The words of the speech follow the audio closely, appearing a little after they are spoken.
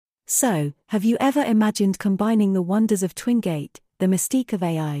So, have you ever imagined combining the wonders of Twingate, the mystique of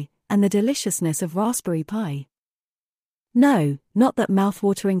AI, and the deliciousness of Raspberry Pi? No, not that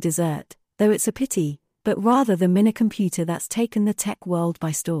mouth-watering dessert, though it's a pity, but rather the mini-computer that's taken the tech world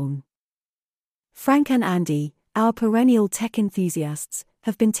by storm. Frank and Andy, our perennial tech enthusiasts,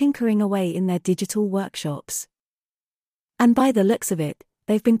 have been tinkering away in their digital workshops. And by the looks of it,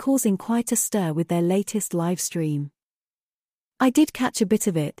 they've been causing quite a stir with their latest live stream. I did catch a bit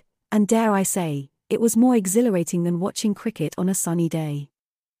of it, and dare I say, it was more exhilarating than watching cricket on a sunny day.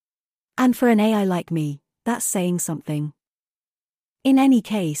 And for an AI like me, that's saying something. In any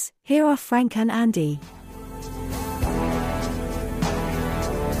case, here are Frank and Andy.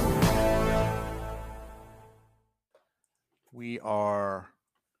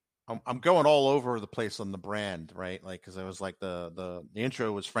 I'm going all over the place on the brand, right? Like, because I was like the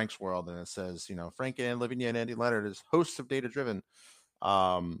intro was Frank's World, and it says, Frank and Lavinia and Andy Leonard is hosts of Data Driven.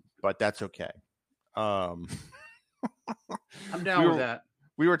 But that's okay. I'm down with that.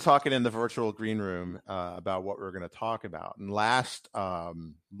 We were talking in the virtual green room about what we were going to talk about, and last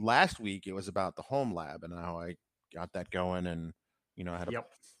week it was about the home lab and how I got that going, and I had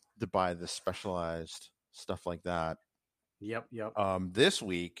to buy this specialized stuff like that. Yep. This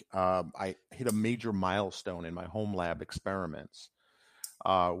week, I hit a major milestone in my home lab experiments,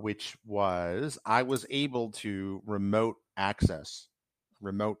 which was I was able to remote access.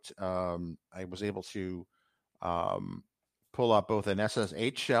 I was able to pull up both an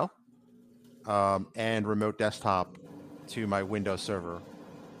SSH shell and remote desktop to my Windows server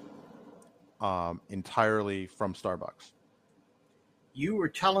entirely from Starbucks. You were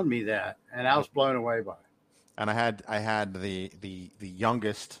telling me that, and I was blown away by it. And I had the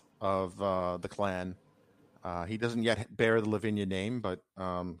youngest of the clan. He doesn't yet bear the Lavinia name, but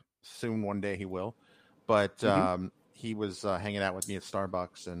soon one day he will. But he was hanging out with me at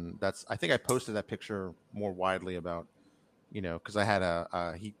Starbucks, and I think I posted that picture more widely about, because I had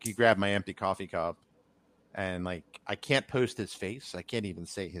he grabbed my empty coffee cup, and like I can't post his face, I can't even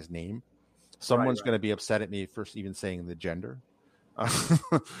say his name. Someone's going to be upset at me for even saying the gender,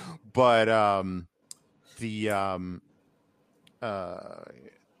 but I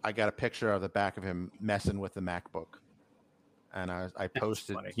got a picture of the back of him messing with the MacBook. And I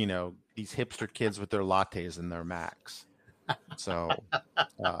posted, these hipster kids with their lattes and their Macs. So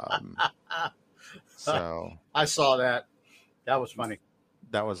I saw that. That was funny.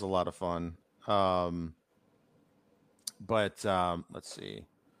 That was a lot of fun. But let's see.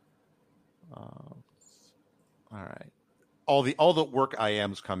 All right. All the work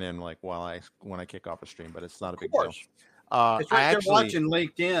IMs come in like when I kick off a stream, but it's not a big deal. They're watching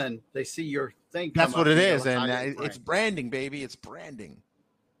LinkedIn. They see your thing. That's what it is, and it's branding, baby. It's branding.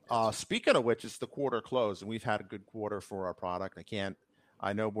 Speaking of which, it's the quarter close, and we've had a good quarter for our product.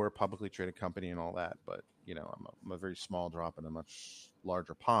 I know we're a publicly traded company and all that, but I'm a very small drop in a much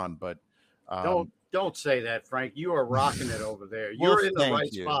larger pond. But don't say that, Frank. You are rocking it over there. You're in the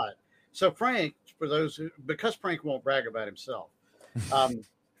right spot. So Frank, because Frank won't brag about himself,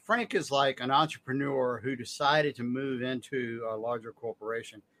 Frank is like an entrepreneur who decided to move into a larger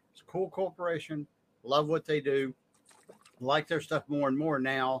corporation. It's a cool corporation. Love what they do. Like their stuff more and more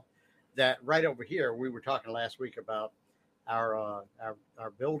now. That right over here, we were talking last week about our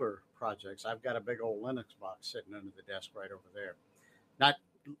builder projects. I've got a big old Linux box sitting under the desk right over there. Not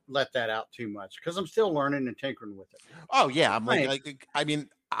let that out too much because I'm still learning and tinkering with it. Oh yeah,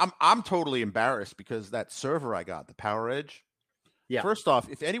 I'm totally embarrassed because that server I got, the Power Edge. Yeah. First off,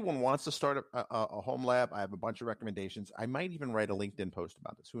 if anyone wants to start a home lab, I have a bunch of recommendations. I might even write a LinkedIn post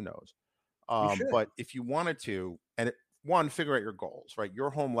about this. Who knows? But if you wanted to, and figure out your goals, right? Your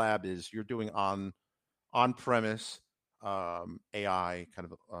home lab is you're doing on-premise AI,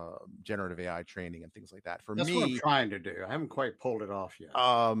 kind of generative AI training and things like that. That's what I'm trying to do. I haven't quite pulled it off yet.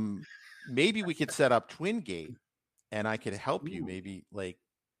 Maybe we could set up Twingate, and I could help you. Maybe like.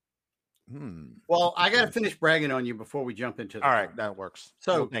 Well, I got to finish bragging on you before we jump into. All right, that works.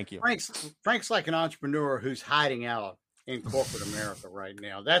 So, thank you. Frank's like an entrepreneur who's hiding out in corporate America right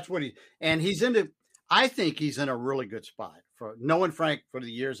now. That's what I think he's in a really good spot. For knowing Frank for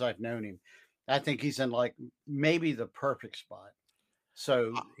the years I've known him, I think he's in like maybe the perfect spot.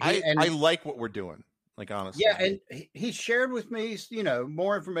 So I like what we're doing. Like honestly, yeah, and he shared with me,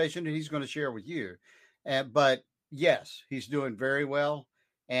 more information that he's going to share with you. But yes, he's doing very well.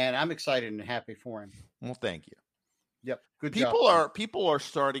 And I'm excited and happy for him. Well, thank you. Yep. Good job. People are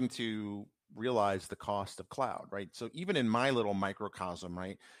starting to realize the cost of cloud, right? So even in my little microcosm,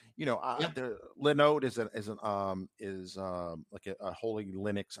 right? The Linode is like a wholly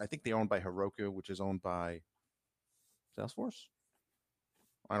Linux. I think they're owned by Heroku, which is owned by Salesforce.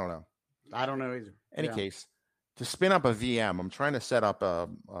 I don't know. I don't know either. Any case, to spin up a VM, I'm trying to set up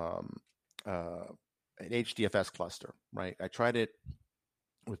an HDFS cluster, right? I tried it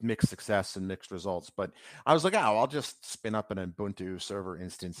with mixed success and mixed results, but I was like, I'll just spin up an Ubuntu server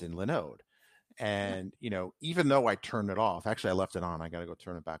instance in Linode. And, even though I turned it off, actually I left it on, I got to go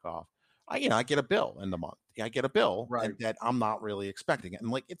turn it back off. I get a bill in the month. I get a bill that I'm not really expecting.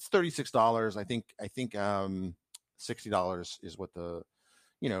 And like, it's $36. I think $60 is what the,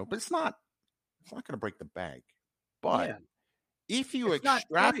 but it's not going to break the bank. But if you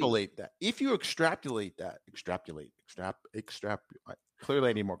extrapolate that, clearly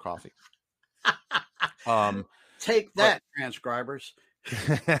I need more coffee. Take that, transcribers.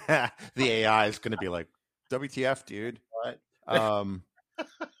 The AI is going to be like, WTF, dude. Right.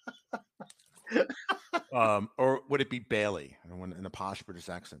 Or would it be Bailey? In a posh British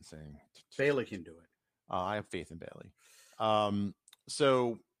accent saying, Bailey can do it. I have faith in Bailey.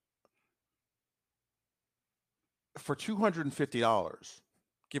 So for $250,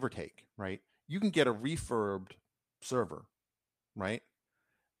 give or take, right, you can get a refurbed server, right?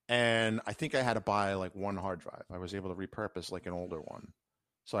 And I think I had to buy like one hard drive. I was able to repurpose like an older one.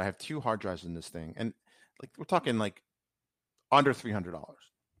 So I have 2 hard drives in this thing. And like we're talking like under $300.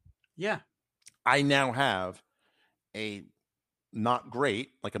 Yeah. I now have a not great,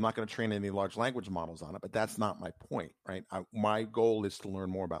 like I'm not going to train any large language models on it, but that's not my point, right? My goal is to learn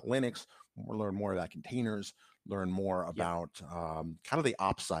more about Linux, learn more about containers, learn more about kind of the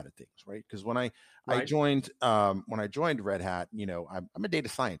ops side of things, right? Because when I joined Red Hat, I'm a data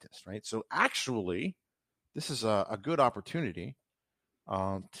scientist, right? So actually, this is a good opportunity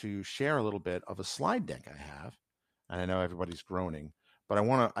to share a little bit of a slide deck I have, and I know everybody's groaning, but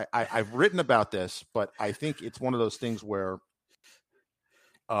I've written about this, but I think it's one of those things where,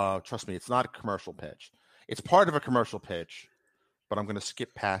 trust me, it's not a commercial pitch. It's part of a commercial pitch, but I'm going to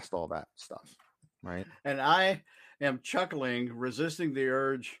skip past all that stuff. Right. And I am chuckling, resisting the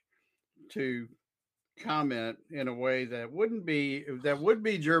urge to comment in a way that would be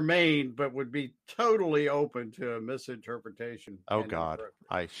germane, but would be totally open to a misinterpretation. Oh God,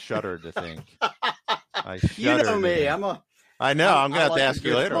 I shudder to think. You know me. I'm gonna have to ask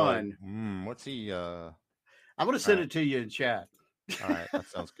you later. Like, what's he? I'm gonna send it to you in chat. All right, that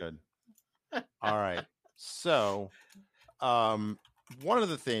sounds good. All right, so one of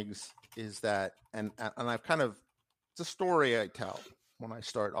the things is that, and I've kind of, it's a story I tell when I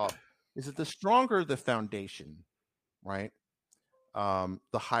start off, is that the stronger the foundation, right,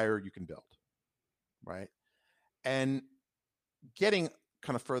 the higher you can build, right? And getting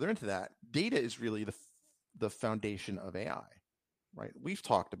kind of further into that, data is really the foundation of AI, right? We've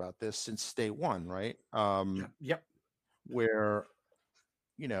talked about this since day one, right? Yep. Where,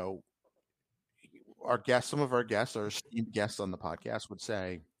 some of our guests, our esteemed guests on the podcast would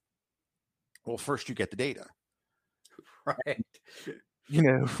say, well, first you get the data. Right.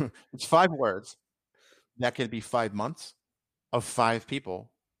 It's 5 words. That can be 5 months of 5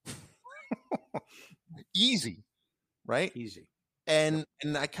 people. Easy, right? Easy. And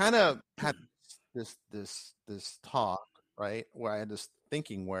I kind of had this talk, right, where I had this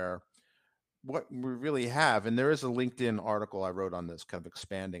thinking where what we really have, and there is a LinkedIn article I wrote on this, kind of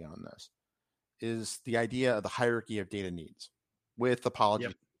expanding on this, is the idea of the hierarchy of data needs with apology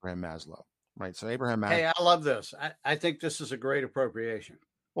to Abraham Maslow. Right. So Abraham. Hey, I love this. I think this is a great appropriation.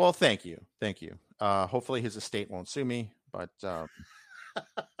 Well, thank you. Hopefully his estate won't sue me, but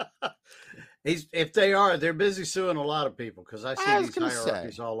if they are, they're busy suing a lot of people because I see these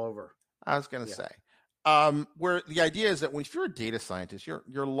hierarchies all over. I was going to say, where the idea is that if you're a data scientist,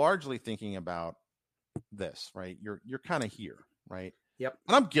 you're largely thinking about this, right? You're kind of here, right? Yep.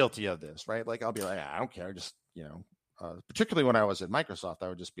 And I'm guilty of this, right? Like I'll be like, I don't care, just particularly when I was at Microsoft, I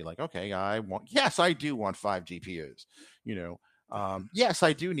would just be like, okay, I do want 5 GPUs, yes,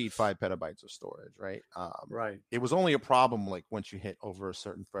 I do need 5 petabytes of storage, right? Right. It was only a problem like once you hit over a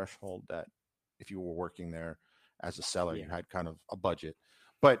certain threshold that if you were working there as a seller, you had kind of a budget.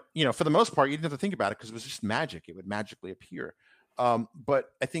 But, for the most part, you didn't have to think about it because it was just magic. It would magically appear. But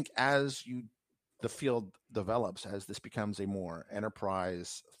I think as the field develops, as this becomes a more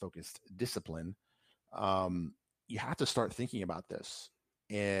enterprise-focused discipline, you have to start thinking about this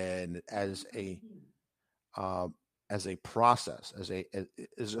and as a process, as a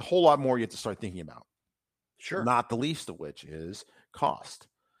whole lot more you have to start thinking about. Sure. Not the least of which is cost.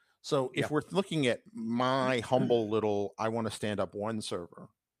 So if we're looking at my humble little, I want to stand up one server,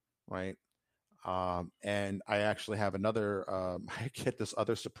 right? And I actually have another, I get this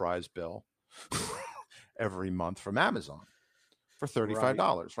other surprise bill every month from Amazon for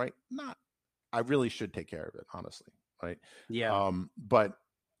 $35, right? I really should take care of it, honestly, right? Yeah. But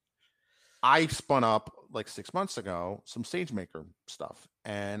I spun up like 6 months ago some SageMaker stuff,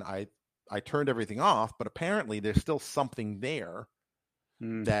 and I turned everything off, but apparently there's still something there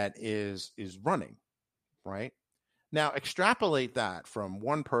that is running, right? Now extrapolate that from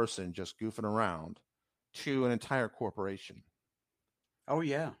one person just goofing around to an entire corporation. Oh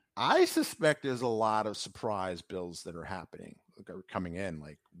yeah. I suspect there's a lot of surprise bills that are happening, coming in.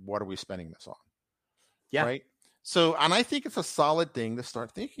 Like, what are we spending this on? Yeah. Right. So, and I think it's a solid thing to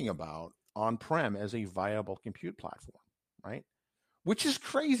start thinking about on-prem as a viable compute platform, right? Which is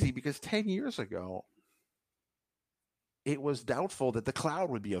crazy because 10 years ago, it was doubtful that the cloud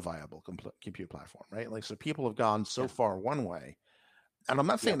would be a viable compute platform, right? Like, so people have gone so far one way, and I'm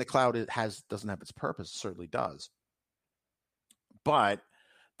not saying the cloud doesn't have its purpose. It certainly does, but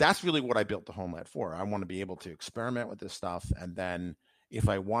that's really what I built the Home Lab for. I want to be able to experiment with this stuff, and then if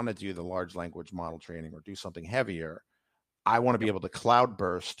I want to do the large language model training or do something heavier, I want to be able to cloud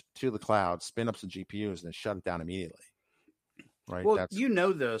burst to the cloud, spin up some GPUs, and then shut it down immediately. Right. Well, you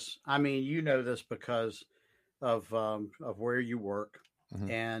know this. I mean, you know this because of where you work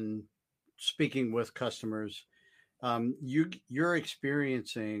and speaking with customers. You're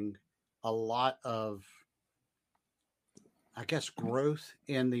experiencing a lot of, I guess, growth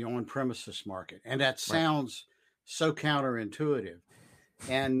in the on-premises market, and that sounds so counterintuitive.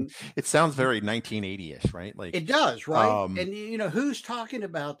 And it sounds very 1980-ish, right? Like it does, right? And you know, who's talking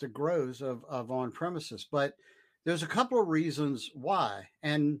about the growth of on-premises? But there's a couple of reasons why.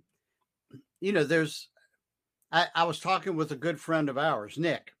 And you know, I was talking with a good friend of ours,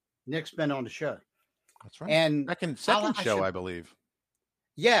 Nick. Nick's been on the show. That's right. And second show, I believe.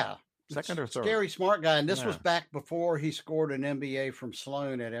 Yeah. Second or third. Scary smart guy. And this was back before he scored an MBA from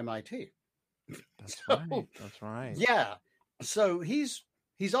Sloan at MIT. That's right. That's right. Yeah. So he's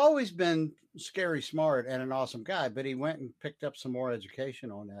always been scary smart and an awesome guy, but he went and picked up some more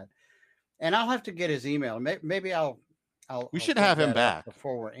education on that. And I'll have to get his email. Maybe we should have him back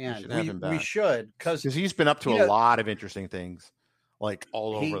before we're in. We should, because he's been up to a lot of interesting things, like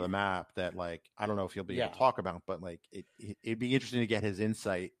all over the map. That, like, I don't know if he'll be able to talk about, but like it'd be interesting to get his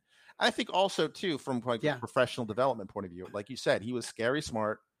insight. I think also too from like a professional development point of view, like you said, he was scary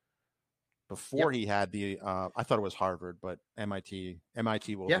smart before he had the. I thought it was Harvard, but MIT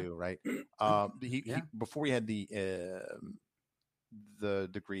will do, right. He before he had the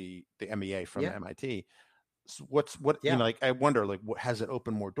degree, the MEA from MIT. So you know, like, I wonder, like, what has it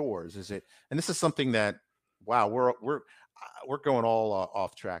opened more doors? Is it? And this is something that, wow, we're going all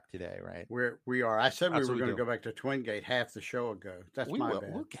off track today, right? We are. I said we were going to go back to Twingate half the show ago. That's my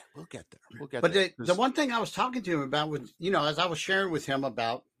bad. We'll get there. We'll get but there. But the one thing I was talking to him about was, you know, as I was sharing with him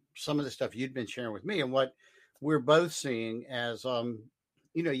about some of the stuff you'd been sharing with me and what we're both seeing as,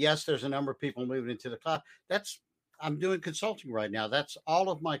 you know, yes, there's a number of people moving into the cloud. I'm doing consulting right now. That's all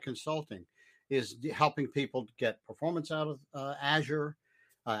of my consulting is helping people get performance out of Azure,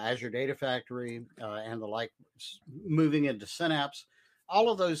 Azure Data Factory, and the like, moving into Synapse. All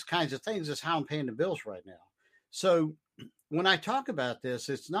of those kinds of things is how I'm paying the bills right now. So when I talk about this,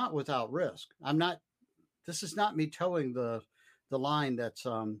 it's not without risk. This is not me towing the line that's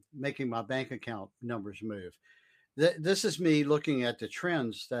making my bank account numbers move. This is me looking at the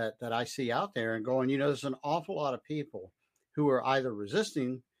trends that I see out there and going, you know, there's an awful lot of people who are either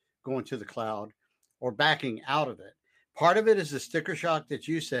resisting going to the cloud or backing out of it. Part of it is the sticker shock that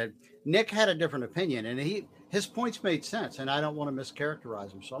you said. Nick had a different opinion, and his points made sense, and I don't want to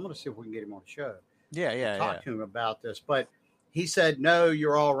mischaracterize him, so I'm going to see if we can get him on the show. Talk to him about this. But he said, no,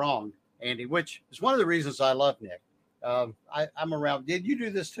 you're all wrong, Andy, which is one of the reasons I love Nick. I'm around. Did you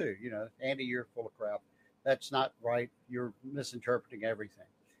do this too? You know, Andy, you're full of crap. That's not right. You're misinterpreting everything.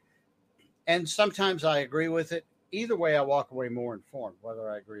 And sometimes I agree with it. Either way, I walk away more informed,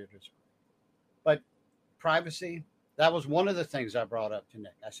 whether I agree or disagree. But privacy, that was one of the things I brought up to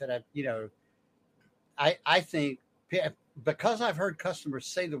Nick. I said, I think because I've heard customers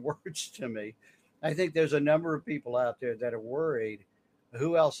say the words to me, I think there's a number of people out there that are worried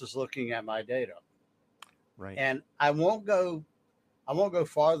who else is looking at my data. Right. And I won't go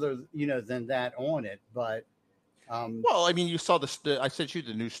farther, you know, than that on it. But well, I mean, you saw I sent you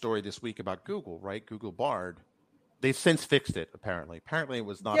the news story this week about Google, right? Google Bard. They've since fixed it. Apparently it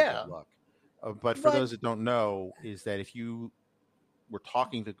was not good luck. But for those that don't know, is that if you were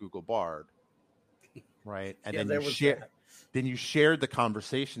talking to Google Bard, right, and then you shared the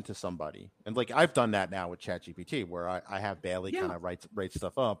conversation to somebody, and like I've done that now with ChatGPT, where I have Bailey kind of write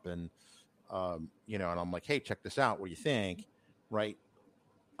stuff up, and you know, and I'm like, hey, check this out. What do you think? Right.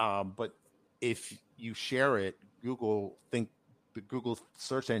 But if you share it, the Google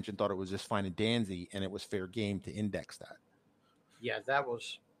search engine thought it was just fine and dandy, and it was fair game to index that. Yeah, that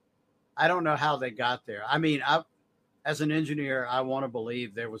was I don't know how they got there. I mean, as an engineer, I want to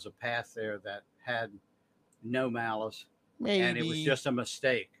believe there was a path there that had no malice, and it was just a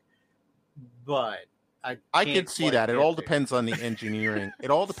mistake. But I could see that. It all depends on the engineering. It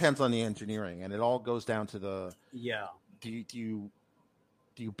all depends on the engineering, and it all goes down to the Do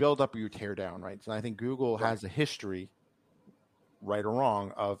you build up or you tear down, right? So I think Google has a history, right or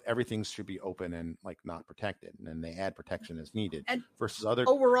wrong, of everything should be open and like not protected, and then they add protection as needed. And versus other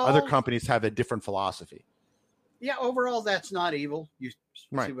companies have a different philosophy. Yeah, overall, that's not evil. You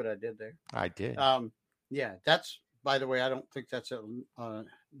see what I did there? I did. Yeah, that's, by the way, I don't think that's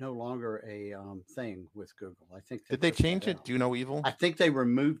no longer a thing with Google. I think did they change it? Do you know evil? I think they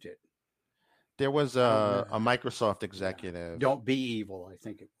removed it. There was a Microsoft executive. Don't be evil, I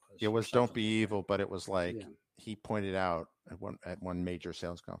think it was. It was don't be evil, but it was like he pointed out at one major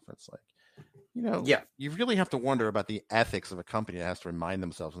sales conference, like, you really have to wonder about the ethics of a company that has to remind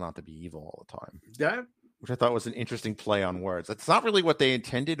themselves not to be evil all the time. Yeah. Which I thought was an interesting play on words. It's not really what they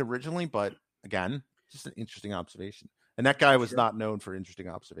intended originally, but again, just an interesting observation. And that guy was not known for interesting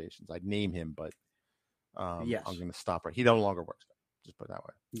observations. I'd name him, but I'm going to stop right. He no longer works there. Just put it that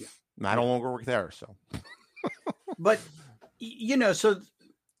way. Yeah. And I no longer work there, so. But, so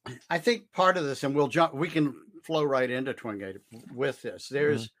I think part of this, and we can flow right into Twingate with this.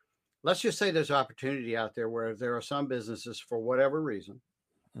 There's, let's just say there's opportunity out there where there are some businesses, for whatever reason,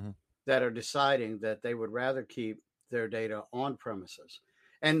 that are deciding that they would rather keep their data on premises.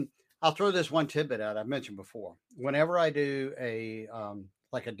 And I'll throw this one tidbit out I've mentioned before. Whenever I do a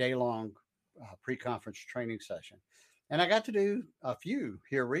day-long pre-conference training session, and I got to do a few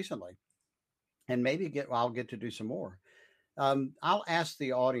here recently, and maybe I'll get to do some more. I'll ask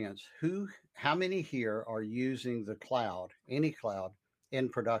the audience how many here are using the cloud, any cloud, in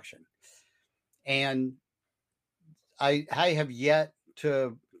production, and I have yet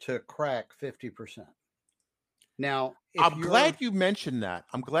to crack 50%. Now, I'm glad you mentioned that.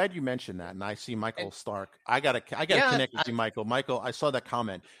 And I see Michael Stark. I gotta connect with you, Michael. Michael, I saw that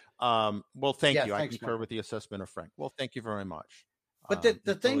comment. Well, thank you. I concur with the assessment of Frank. Well, thank you very much. But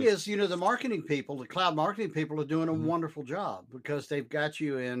the thing is, the marketing people, the cloud marketing people are doing a wonderful job because they've got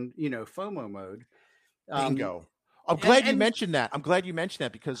you in, FOMO mode. Bingo. I'm glad you mentioned that.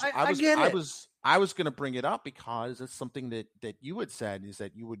 Because I was going to bring it up because it's something that you had said is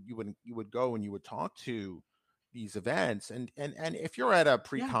that you would go and you would talk to these events and if you're at a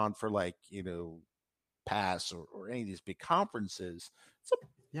pre-con for PASS or any of these big conferences,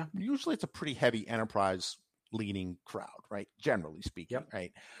 usually it's a pretty heavy enterprise leaning crowd, right? Generally speaking,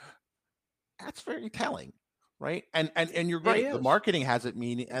 right? That's very telling. Right. And you're right. The marketing has it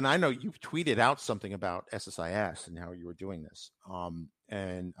meaning. And I know you've tweeted out something about SSIS and how you were doing this.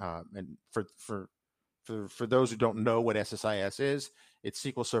 And for those who don't know what SSIS is, it's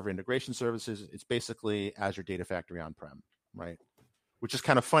SQL Server Integration Services. It's basically Azure Data Factory on-prem, right? Which is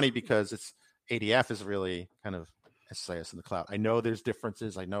kind of funny because it's ADF is really kind of SSIS in the cloud. I know there's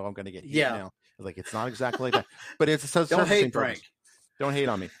differences. I know I'm going to get hate now. Like it's not exactly like that, but it's a don't hate Frank. Don't hate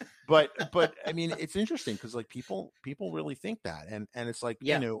on me. But I mean, it's interesting because like people really think that, and it's like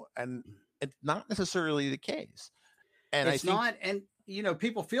and it's not necessarily the case. And it's not, and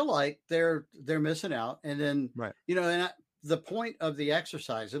people feel like they're missing out, and then the point of the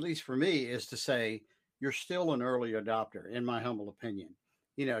exercise, at least for me, is to say you're still an early adopter, in my humble opinion.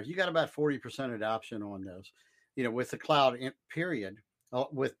 You got about 40% adoption on those, with the cloud period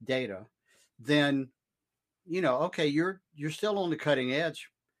with data, then. Okay, you're still on the cutting edge,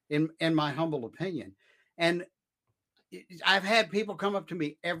 in my humble opinion. And I've had people come up to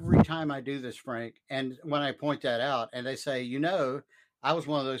me every time I do this, Frank, and when I point that out, and they say, I was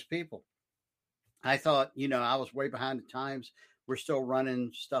one of those people. I thought, I was way behind the times. We're still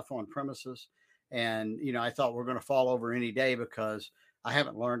running stuff on premises, and I thought we're going to fall over any day because I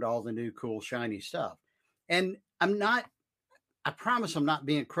haven't learned all the new cool shiny stuff. And I promise I'm not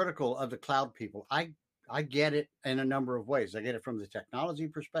being critical of the cloud people. I get it in a number of ways. I get it from the technology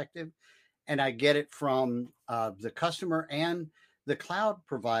perspective, and I get it from the customer and the cloud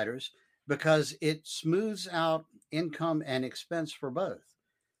providers because it smooths out income and expense for both.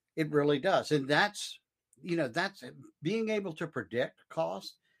 It really does. And that's being able to predict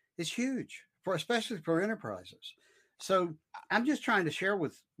cost is huge, especially for enterprises. So I'm just trying to share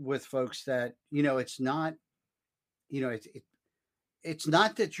with folks that, it's not, it's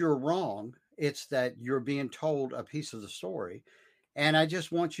not that you're wrong. It's that you're being told a piece of the story. And I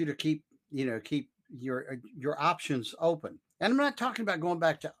just want you to keep your options open. And I'm not talking about going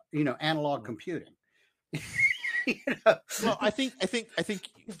back to, analog computing. Well, I think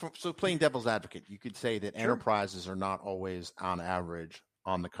so playing devil's advocate, you could say that enterprises are not always on average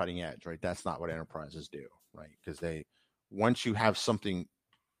on the cutting edge, right? That's not what enterprises do, right? Because once you have something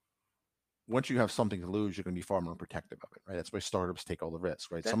to lose, you're going to be far more protective of it, right? That's why startups take all the risks,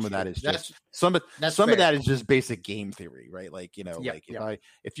 right? Some of that is just some of that is just basic game theory, right? Like, like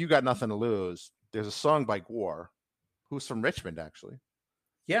if you got nothing to lose, there's a song by Gore, who's from Richmond, actually.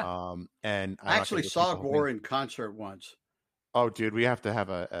 Yeah. And I actually saw Gore in concert once. Oh, dude, we have to have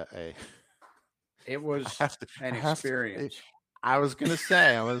It was an experience. I was gonna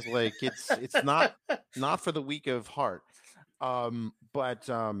say, I was like, it's not for the weak of heart. But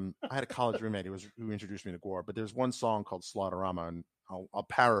I had a college roommate who introduced me to Gore. But there's one song called Slaughterama, and I'll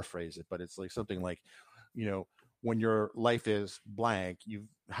paraphrase it, but it's like something like, when your life is blank, you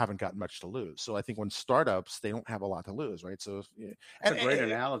haven't got much to lose. So I think when startups, they don't have a lot to lose, right? So that's a great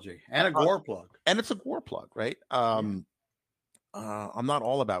analogy, and a Gore plug, and it's a Gore plug, right? I'm not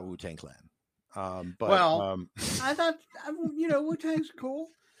all about Wu-Tang Clan. But I thought, Wu-Tang's cool.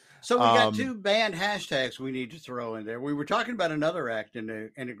 So we got two band hashtags we need to throw in there. We were talking about another act in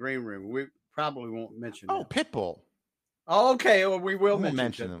the green room. We probably won't mention. Oh, Pitbull. Oh, okay. Well, we will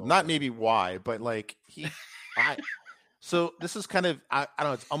mention him. Not maybe why, but like so this is kind of, I don't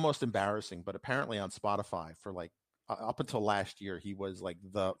know, it's almost embarrassing, but apparently on Spotify for like up until last year, he was like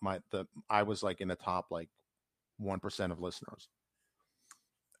I was like in the top like 1% of listeners.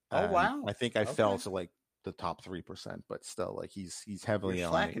 Oh, wow. I think I fell to like the top 3%, but still, like he's heavily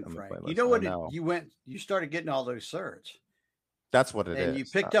on the playlist. You know what? You started getting all those certs. That's what it is. And you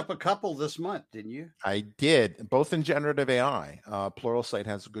picked up a couple this month, didn't you? I did, both in generative AI. Pluralsight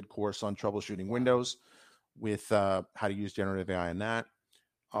has a good course on troubleshooting Windows with how to use generative AI in that.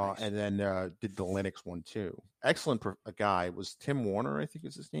 Nice. And then did the Linux one too. Excellent guy was Tim Warner, I think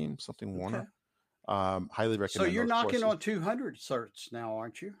is his name, something Warner. Highly recommend. So you're knocking on 200 certs now,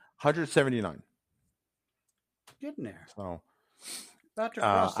 aren't you? 179. Getting there. So about to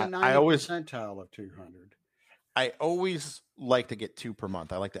cross the 90 percentile of 200. I always like to get 2 per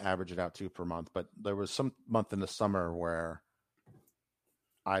month. I like to average it out 2 per month. But there was some month in the summer where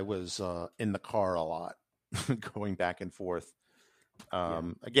I was in the car a lot, going back and forth.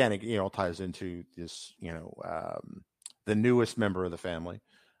 Again, it ties into this, the newest member of the family.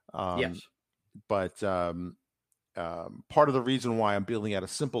 Yes. But part of the reason why I'm building out a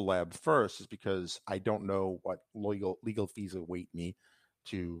simple lab first is because I don't know what legal fees await me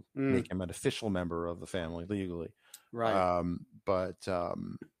to make him an official member of the family legally. Right. But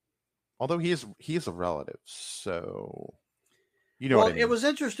although he is a relative, so well, what I mean. It was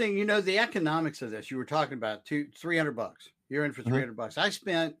interesting, the economics of this. You were talking about $300. You're in for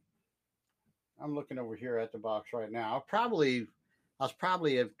 $300. I'm looking over here at the box right now. I was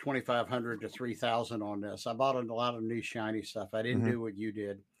probably at $2,500 to $3,000 on this. I bought a lot of new shiny stuff. I didn't do what you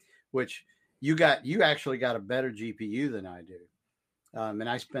did, which you actually got a better GPU than I do. And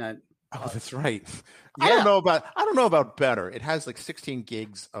I spent. Oh, that's right. Yeah. I don't know about better. It has like 16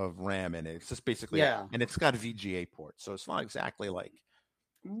 gigs of RAM in it. It's just basically, and it's got a VGA port, so it's not exactly like.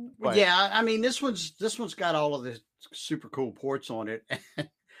 But, yeah, I mean this one's got all of the super cool ports on it.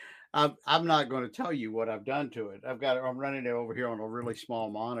 I'm not going to tell you what I've done to it. I'm running it over here on a really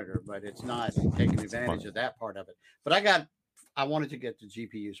small monitor, but it's not taking advantage of that part of it. But I wanted to get the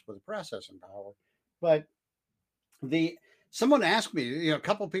GPUs for the processing power, but someone asked me, a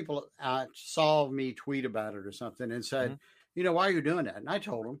couple of people saw me tweet about it or something and said, why are you doing that? And I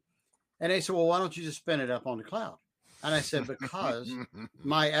told them, and they said, well, why don't you just spin it up on the cloud? And I said, because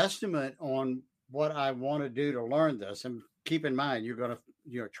my estimate on what I want to do to learn this, and keep in mind, you're going to,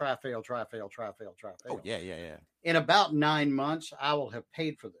 try, fail. Oh, yeah. In about 9 months, I will have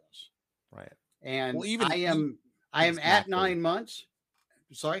paid for this. Right. And I am at 9 months.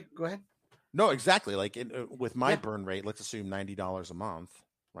 Sorry, go ahead. No, exactly. Like with my burn rate, let's assume $90 a month,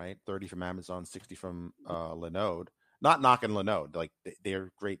 right? 30 from Amazon, 60 from Linode. Not knocking Linode, like they're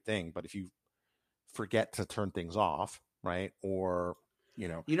a great thing, but if you forget to turn things off, right? Or you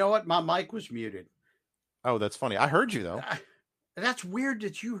know what? My mic was muted. Oh, that's funny. I heard you though. That's weird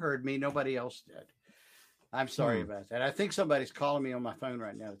that you heard me. Nobody else did. I'm sorry about that. I think somebody's calling me on my phone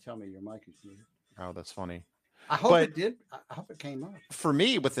right now to tell me your mic is muted. Oh, that's funny. I hope it did. I hope it came up. For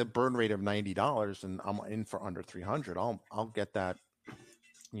me, with a burn rate of $90 and I'm in for under 300, I'll get that,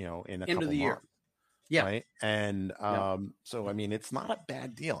 in a end couple of the year. months, right? And so I mean, it's not a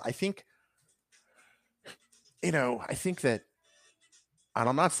bad deal. I think, I think that, and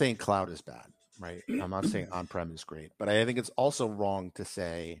I'm not saying cloud is bad, right? I'm not saying on-prem is great, but I think it's also wrong to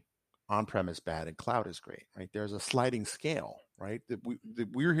say on-prem is bad and cloud is great, right? There's a sliding scale, right?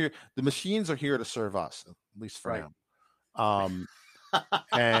 We're here. The machines are here to serve us, at least for now.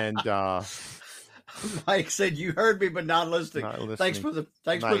 And Mike said, "You heard me, but not listening." Thanks for the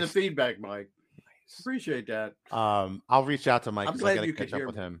feedback, Mike. Nice. Appreciate that. I'll reach out to Mike. I'm glad you catch could up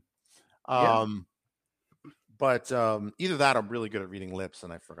with me. him. But either that, I'm really good at reading lips,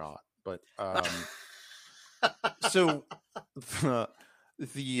 and I forgot. But so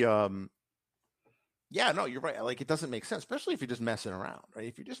yeah, no, you're right. Like, it doesn't make sense, especially if you're just messing around, right?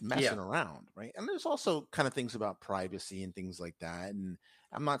 If you're just messing around, right? And there's also kind of things about privacy and things like that. And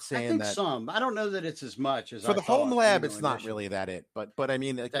I'm not saying I don't know that it's as much as for the home lab. It's not really that but I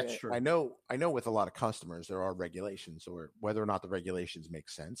mean, that's true. I know with a lot of customers, there are regulations, or whether or not the regulations make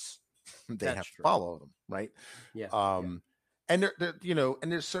sense, they have to follow them, right? Yeah. And and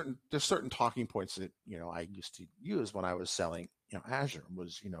there's certain talking points that, I used to use when I was selling, Azure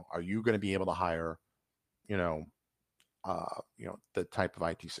was, are you going to be able to hire, the type of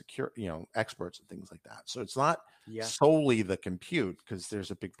IT security, experts and things like that. So it's not solely the compute, because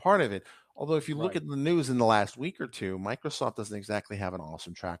there's a big part of it. Although if you look at the news in the last week or two, Microsoft doesn't exactly have an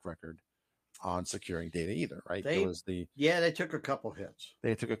awesome track record on securing data either, right? They took a couple hits.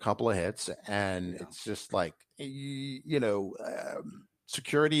 And it's just like,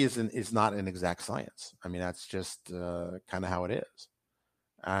 security is not an exact science. I mean, that's just kind of how it is.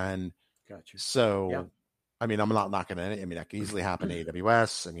 And gotcha. So, I mean, I'm not knocking it. I mean, that could easily happen to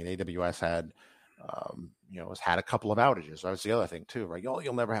AWS. I mean, AWS had, has had a couple of outages. That's the other thing too, right?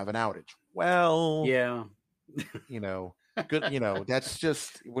 You'll never have an outage. Well, yeah, good. That's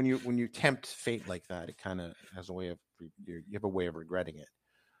just when you tempt fate like that, it kind of has a way of, you have a way of regretting it.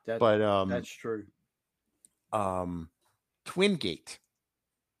 That's true. Twingate.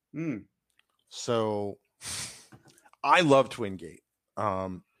 So I love Twingate.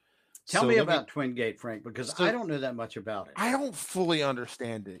 Tell me about Twingate, Frank, because I don't know that much about it. I don't fully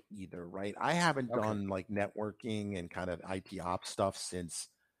understand it either, right? I haven't done like networking and kind of IT ops stuff since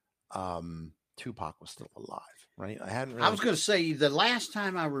Tupac was still alive, right? I was going to say, the last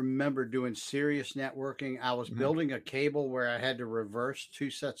time I remember doing serious networking, I was building a cable where I had to reverse two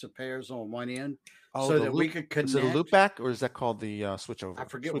sets of pairs on one end so that we could connect. Is it a loopback, or is that called the switchover? I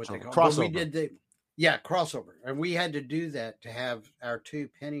forget what they call it. Crossover. We did crossover. And we had to do that to have our two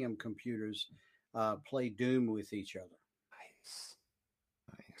Pentium computers play Doom with each other.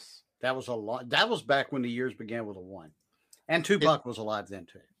 Nice. That was a lot. That was back when the years began with a 1. And Tupac was alive then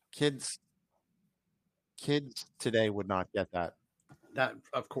too. Kids today would not get that. That,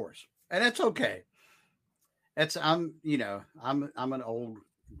 of course. And that's okay. I'm an old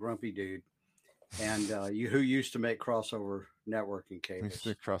grumpy dude. And who used to make crossover networking cables.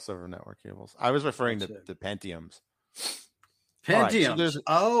 Crossover network cables. I was referring to Pentiums. Pentiums. Right,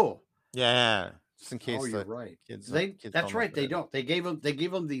 yeah. Just in case. Oh, you're right. Kids that's right. They don't. They gave them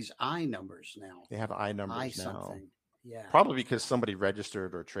these I numbers now. They have I numbers now. Something. Yeah. Probably because somebody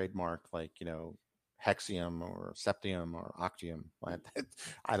registered or trademarked, like, Hexium or Septium or Octium.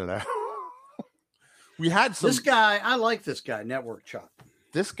 I don't know. We had some. This guy, I like this guy, Network Chuck.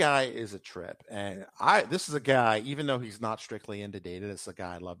 This guy is a trip, and this is a guy, even though he's not strictly into data, this is a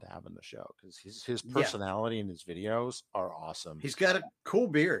guy I'd love to have on the show, because his personality and his videos are awesome. He's got a cool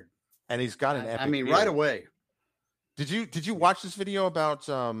beard, and he's got an epic beard. right away. Did you watch this video about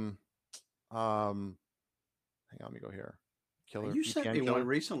hang on, let me go here. You sent me one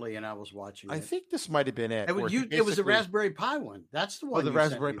recently, and I was watching it. I think this might have been it. It was the Raspberry Pi one. That's the one. Oh, the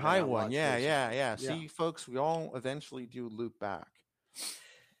Raspberry Pi one. Yeah. See, folks, we all eventually do loop back.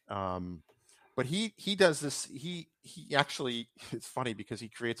 But he does this. He actually, it's funny because he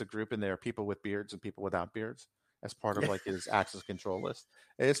creates a group in there, people with beards and people without beards, as part of like his access control list.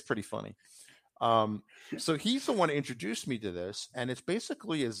 It's pretty funny. So he's the one who introduced me to this, and it's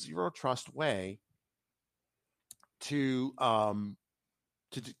basically a zero trust way to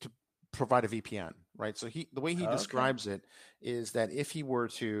provide a VPN, right? So the way he describes it is that if he were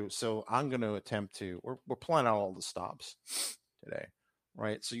to, so I'm going to attempt to, we're pulling out all the stops today.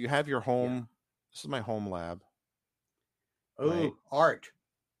 Right. So you have your home. Yeah. This is my home lab. Oh, right? Art.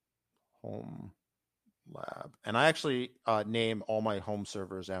 Home lab. And I actually name all my home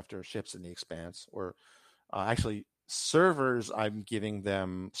servers after ships in the expanse, or actually servers, I'm giving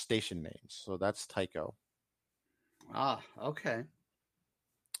them station names. So that's Tycho. Ah, okay.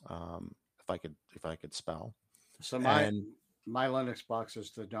 If I could spell. So my Linux box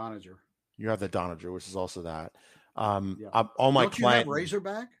is the Donager. You have the Donager, which is also that. All my Don't you have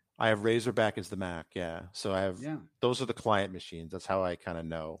Razorback? I have Razorback as the Mac, yeah. So I have those are the client machines. That's how I kind of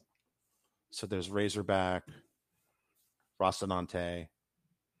know. So there's Razorback, Rocinante.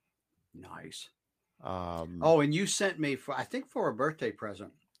 Nice. And you sent me for a birthday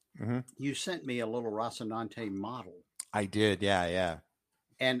present. Mm-hmm. You sent me a little Rocinante model. I did, yeah.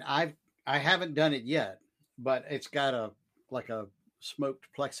 And I I haven't done it yet, but it's got a smoked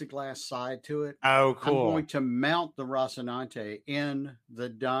plexiglass side to it. Oh, cool. I'm going to mount the Rocinante in the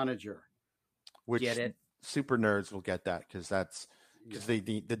Doniger. Which get it? Super nerds will get that because the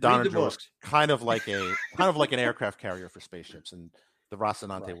Doniger was kind of like an aircraft carrier for spaceships, and the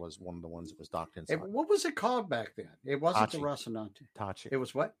Rocinante was one of the ones that was docked inside. What was it called back then? It wasn't the Rocinante. Tachi. It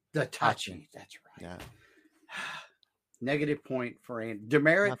was what? The Tachi. That's right. Yeah. Negative point for Andy.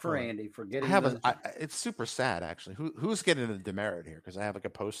 Demerit for Andy for getting. It's super sad actually. Who's getting a demerit here? Because I have like a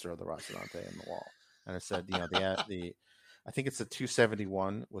poster of the Rocinante on the wall, and it said, the I think it's the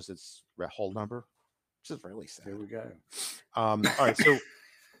 271 was its hull number, which is really sad. There we go. All right, so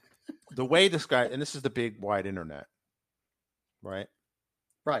the way this guy, and this is the big wide internet, right?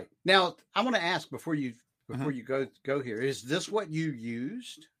 Right. Now, I want to ask before you go here. Is this what you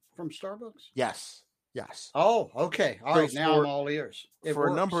used from Starbucks? Yes. Oh, okay. All right. Now I'm all ears. For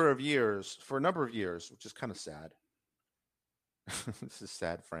a number of years, which is kind of sad. This is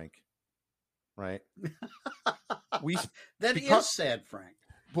sad, Frank. Right? That is sad, Frank.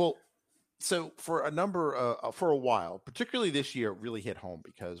 Well, so for a while, particularly this year, it really hit home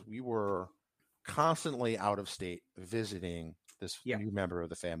because we were constantly out of state visiting this new member of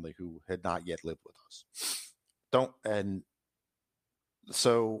the family who had not yet lived with us. And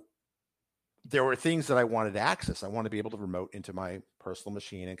so there were things that I wanted to access. I wanted to be able to remote into my personal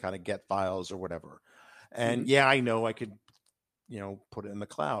machine and kind of get files or whatever. And I know I could, put it in the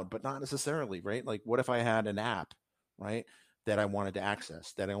cloud, but not necessarily, right? Like what if I had an app, right, that I wanted to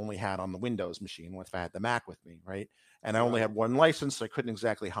access that I only had on the Windows machine? What if I had the Mac with me, right? And I only had one license, so I couldn't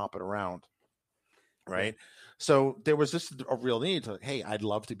exactly hop it around, right? So there was just a real need to, hey, I'd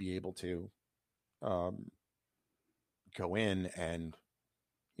love to be able to go in and,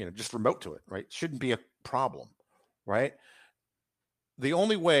 just remote to it, right? Shouldn't be a problem, right? The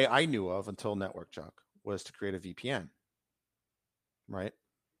only way I knew of until Network Chuck was to create a VPN, right?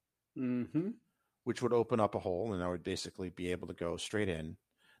 Mm-hmm. Which would open up a hole, and I would basically be able to go straight in.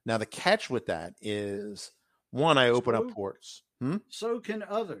 Now, the catch with that is, one, I open up ports. So can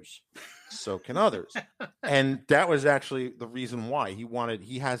others. And that was actually the reason why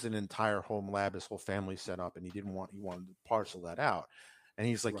he has an entire home lab, his whole family set up, and he wanted to parcel that out. And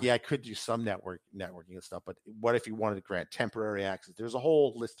he's like, I could do some networking and stuff, but what if you wanted to grant temporary access? There's a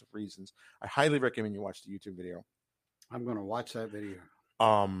whole list of reasons. I highly recommend you watch the YouTube video. I'm going to watch that video.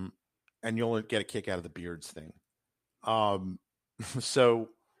 And you'll get a kick out of the beards thing. So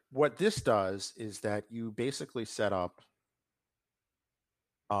what this does is that you basically set up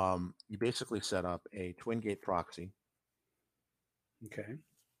a Twingate proxy. Okay.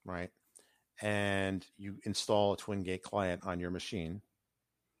 Right. And you install a Twingate client on your machine.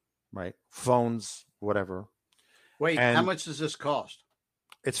 Right. Phones, whatever. Wait, how much does this cost?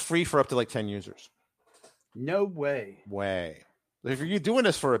 It's free for up to like 10 users. No way. If you're doing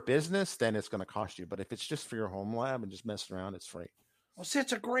this for a business, then it's going to cost you. But if it's just for your home lab and just messing around, it's free. Well, see,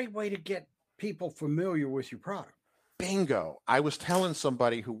 it's a great way to get people familiar with your product. Bingo. I was telling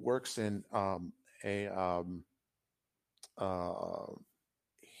somebody who works in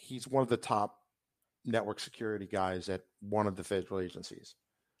he's one of the top network security guys at one of the federal agencies.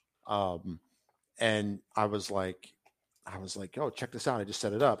 And I was like, oh, check this out. I just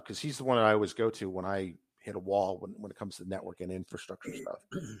set it up because he's the one that I always go to when I hit a wall when it comes to network and infrastructure stuff.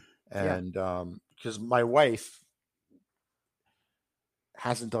 And because my wife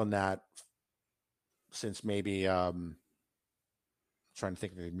hasn't done that since maybe trying to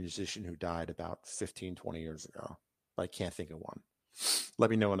think of a musician who died about 15, 20 years ago. But I can't think of one. Let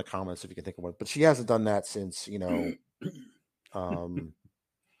me know in the comments if you can think of one. But she hasn't done that since,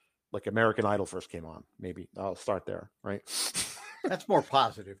 like American Idol first came on. Maybe I'll start there, right? That's more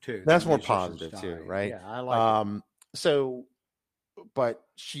positive too. That's more positive too, right? Yeah, I like it. So, but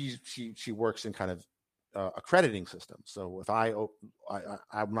she works in kind of accrediting systems. So if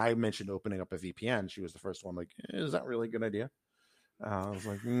when I mentioned opening up a VPN, she was the first one like, is that really a good idea? I was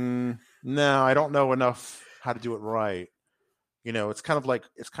like, no, I don't know enough how to do it right. It's kind of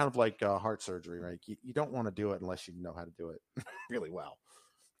like heart surgery, right? You don't want to do it unless you know how to do it really well.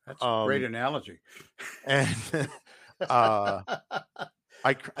 That's a great analogy. And I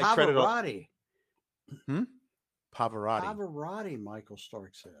credit Pavarotti. Pavarotti. Pavarotti, Michael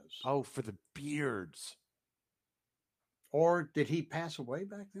Stark says. Oh, for the beards. Or did he pass away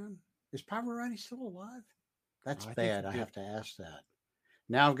back then? Is Pavarotti still alive? That's bad. I have to ask that.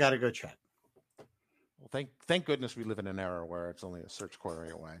 Now I've got to go check. Well, thank goodness we live in an era where it's only a search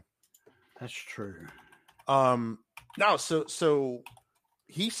query away. That's true. No, so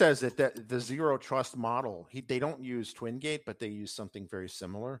he says that the zero trust model, they don't use Twingate, but they use something very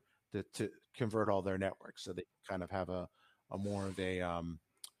similar. to convert all their networks, so they kind of have a more of a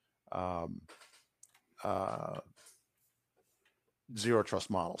zero trust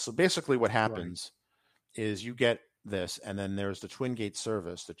model. So basically, what happens is you get this, and then there's the Twingate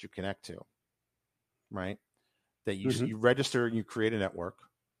service that you connect to, right? That you register and you create a network,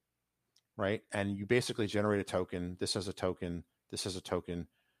 right? And you basically generate a token. This has a token. This has a token,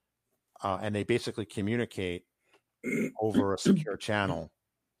 and they basically communicate over a secure channel,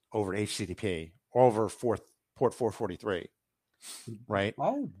 over HTTP, or over port 443, right?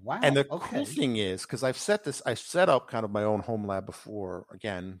 Oh, wow. And the cool thing is, because I set up kind of my own home lab before,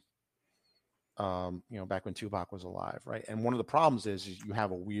 again, back when Tupac was alive, right? And one of the problems is you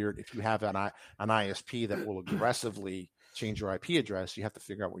have if you have an ISP that will aggressively change your IP address, you have to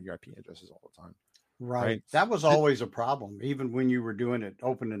figure out what your IP address is all the time. Right. That was always a problem, even when you were doing it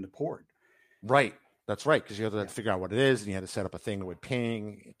opening the port. Right. That's right, because you had to figure out what it is, and you had to set up a thing that would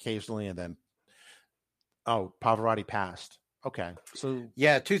ping occasionally, and then, Pavarotti passed. Okay, so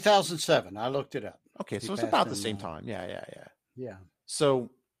 2007. I looked it up. Okay, so it's about the same time. Yeah.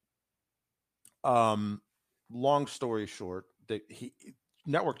 So, long story short,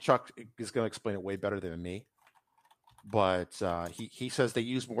 Network Chuck is going to explain it way better than me, but he says they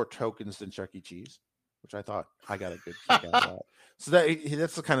use more tokens than Chuck E. Cheese, which I thought I got a good kick out of that. So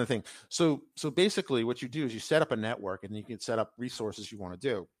that's the kind of thing. So basically, what you do is you set up a network, and you can set up resources you want to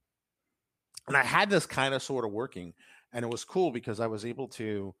do. And I had this kind of sort of working, and it was cool because I was able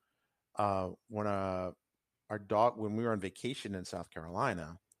to, when we were on vacation in South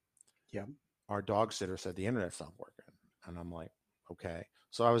Carolina, our dog sitter said the internet stopped working, and I'm like, okay.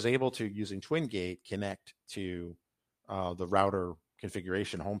 So I was able to, using Twingate, connect to the router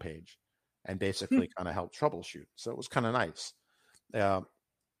configuration homepage, and basically kind of help troubleshoot. So it was kind of nice.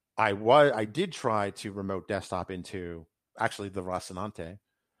 I did try to remote desktop into actually the Rocinante,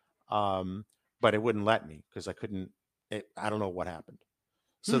 but it wouldn't let me because I couldn't. I don't know what happened.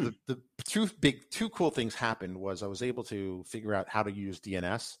 So the two cool things happened was I was able to figure out how to use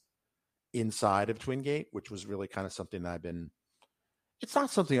DNS inside of Twingate, which was really kind of something that it's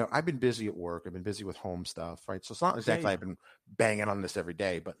not something I've been busy at work. I've been busy with home stuff, right? So it's not exactly I've been banging on this every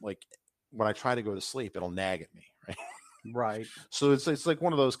day, but like when I try to go to sleep, it'll nag at me, right? Right. So it's like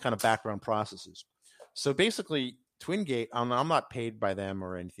one of those kind of background processes. So basically, Twingate, I'm not paid by them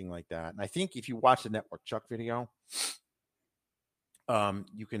or anything like that. And I think if you watch the Network Chuck video,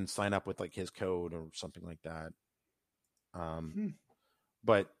 you can sign up with like his code or something like that.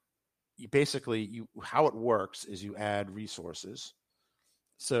 But how it works is you add resources.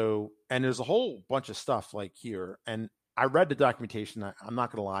 So, and there's a whole bunch of stuff like here. And I read the documentation. I'm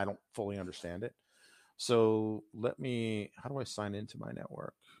not going to lie, I don't fully understand it. So how do I sign into my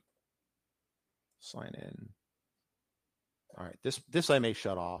network? Sign in. All right. This I may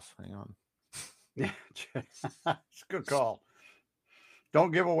shut off. Hang on. Yeah. It's a good call.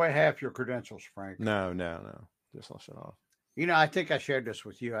 Don't give away half your credentials, Frank. No. This I'll shut off. I think I shared this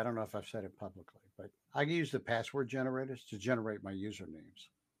with you. I don't know if I've said it publicly, but I use the password generators to generate my usernames.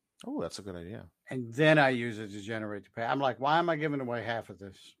 Oh, that's a good idea. And then I use it to generate the I'm like, why am I giving away half of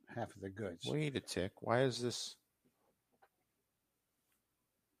the goods? Wait a tick. Why is this?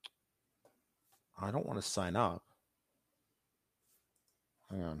 I don't want to sign up.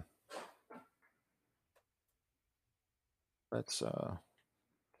 Hang on. That's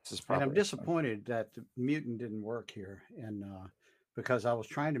this is probably. And I'm disappointed that the mutant didn't work here, and because I was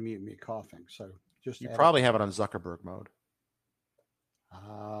trying to mute me coughing. So you probably have it on Zuckerberg mode.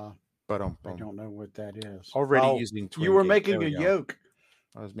 But I don't know what that is. Already using Twingate. You were making a yoke.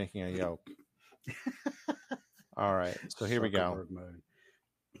 I was making a yoke. All right. So here we go. Mode.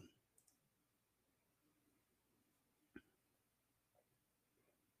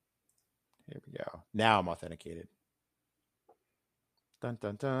 Here we go. Now I'm authenticated. Dun,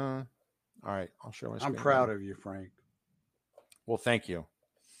 dun, dun. All right. I'll show my screen. I'm proud of you, Frank. Well, thank you.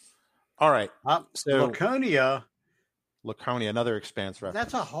 All right. So Laconia, another Expanse reference.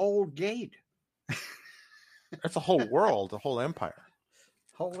 That's a whole gate. That's a whole world, a whole empire.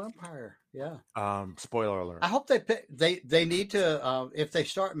 Whole empire, yeah. Spoiler alert. I hope they need to if they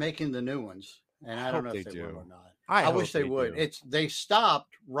start making the new ones, and I don't know if they will or not. I wish they would. Do. They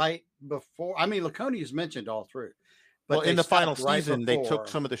stopped right before. I mean, Laconia's mentioned all through. But in the final season, they took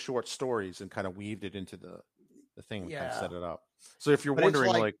some of the short stories and kind of weaved it into the thing and kind of set it up. So if you're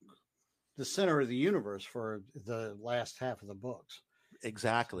wondering, like the center of the universe for the last half of the books.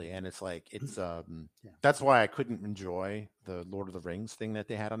 Exactly. And it's like, that's why I couldn't enjoy the Lord of the Rings thing that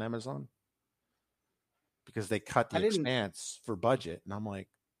they had on Amazon, because they cut the Expanse for budget. And I'm like,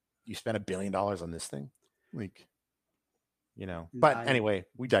 you spent $1 billion on this thing? Like, But anyway,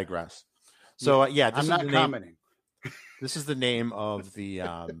 we digress. So I'm not commenting. This is the name of the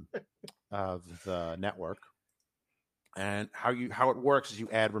network, and how it works is you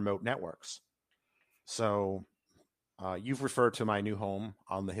add remote networks. So you've referred to my new home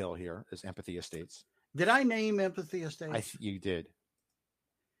on the hill here as Empathy Estates. Did I name Empathy Estates? You did,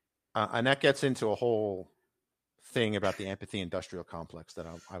 and that gets into a whole thing about the Empathy Industrial Complex that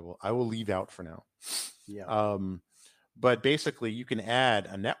I will leave out for now. Yeah. But basically, you can add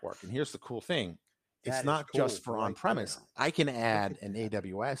a network, and here's the cool thing: it's not just for on-premise. I can add an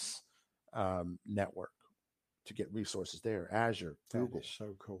AWS network to get resources there. Azure, Google,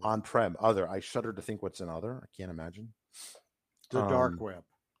 so cool. On-prem, other. I shudder to think what's in other. I can't imagine. The dark web.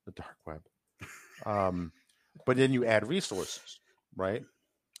 The dark web. But then you add resources, right?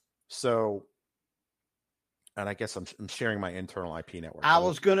 So, and I guess I'm sharing my internal IP network. I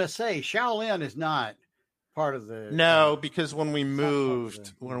was going to say Shaolin is not part of the. No, because when we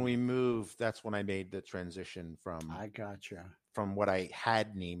moved, that's when I made the transition from. I gotcha. From what I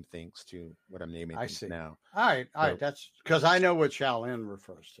had named things to what I'm naming things now. All right. That's because I know what Shaolin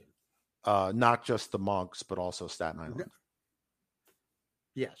refers to. Not just the monks, but also Staten Island.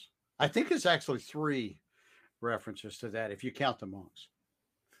 Yes. I think it's actually 3 references to that if you count the monks.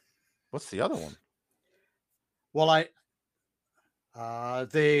 What's the other one? Well,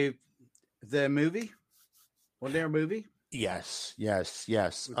 the movie. Wasn't there a movie? Yes. Okay.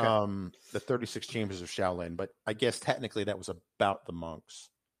 The 36 Chambers of Shaolin, but I guess technically that was about the monks.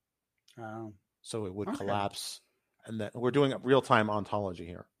 So it would collapse, and that we're doing a real-time ontology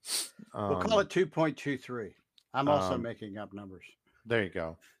here. We'll call it 2.23. I'm also making up numbers. There you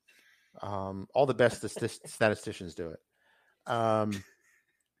go. All the best statisticians do it.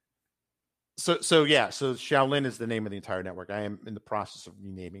 So Shaolin is the name of the entire network. I am in the process of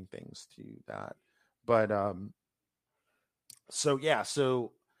renaming things to that, but so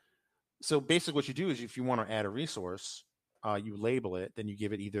basically what you do is if you want to add a resource, you label it, then you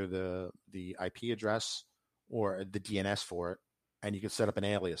give it either the IP address or the DNS for it, and you can set up an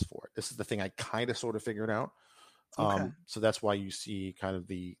alias for it. This is the thing I kind of sort of figured out. So that's why you see kind of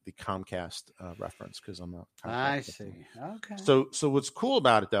the Comcast reference, because I'm not. I see. Okay. So what's cool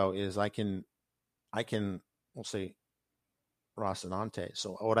about it though is I can we'll say Rocinante.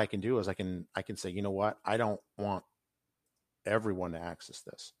 So what I can do is I can say, you know what, I don't want everyone to access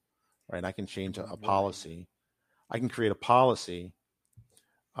this, right? I can change a policy. I can create a policy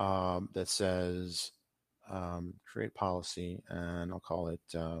that says create policy, and I'll call it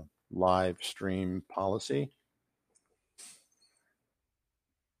live stream policy.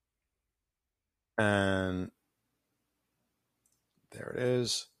 And there it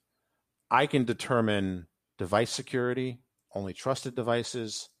is. I can determine device security, only trusted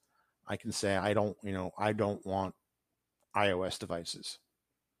devices. I can say I don't want iOS devices.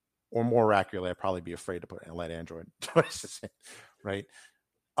 Or more accurately, I'd probably be afraid to let Android devices in, right?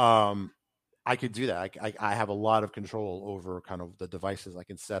 I could do that. I have a lot of control over kind of the devices. I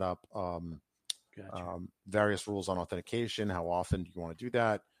can set up various rules on authentication. How often do you want to do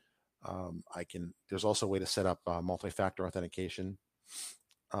that? There's also a way to set up multi-factor authentication.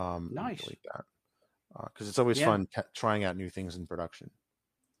 Nice. Like that. Because it's always fun trying out new things in production.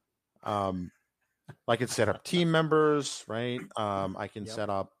 I can set up team members, right? I can set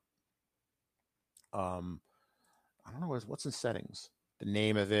up, I don't know what's in settings, the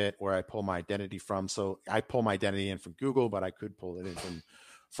name of it, where I pull my identity from. So I pull my identity in from Google, but I could pull it in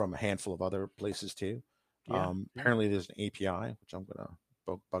from a handful of other places too. Apparently there's an API, which I'm going to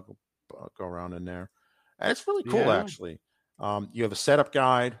go around in there. And it's really cool, actually. You have a setup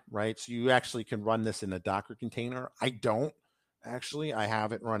guide, right? So you actually can run this in a Docker container. I don't actually. I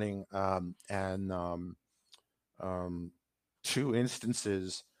have it running and 2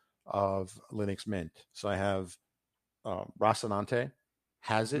 instances of Linux Mint. So I have Rocinante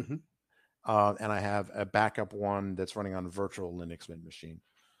has it, and I have a backup one that's running on a virtual Linux Mint machine.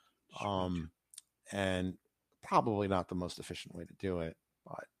 And probably not the most efficient way to do it,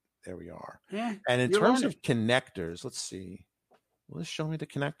 but there we are. Yeah, and in terms of connectors, let's see. Will this show me the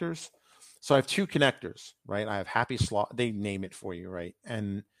connectors? So I have 2 connectors, right? I have Happy Slot. They name it for you, right?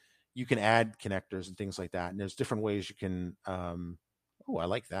 And you can add connectors and things like that. And there's different ways you can. I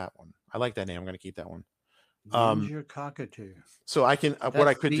like that one. I like that name. I'm going to keep that one. Ninja Cockatoo. So I can. What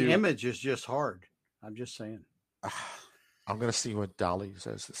I could do. The image is just hard. I'm just saying. I'm going to see what Dolly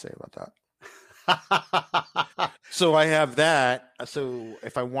says to say about that. So I have that. So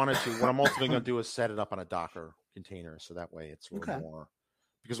if I wanted to, what I'm ultimately going to do is set it up on a Docker container, so that way it's a little more.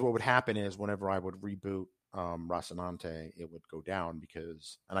 Because what would happen is whenever I would reboot Rocinante, it would go down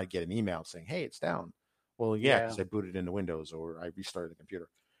and I'd get an email saying, "Hey, it's down." Well, yeah, because I booted into Windows or I restarted the computer.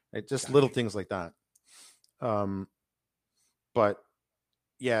 Just little things like that. But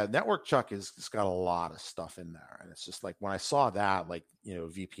yeah, Network Chuck has got a lot of stuff in there, and it's just like when I saw that, like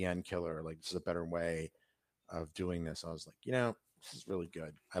VPN killer, like this is a better way of doing this. I was like, this is really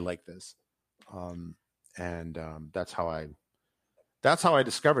good. I like this, and that's how I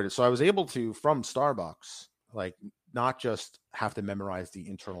discovered it. So I was able to, from Starbucks, like not just have to memorize the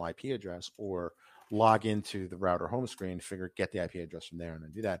internal IP address or log into the router home screen, get the IP address from there, and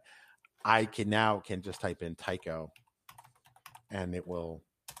then do that. I can just type in Tycho, and it will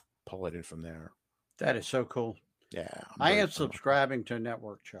pull it in from there. That is so cool. Yeah, I am subscribing to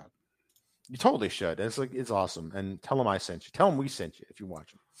Network Chuck. You totally should. It's awesome. And tell them I sent you. Tell them we sent you if you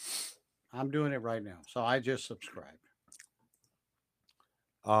watch them. I'm doing it right now, so I just subscribed.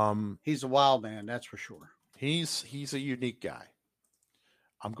 He's a wild man, that's for sure. He's a unique guy.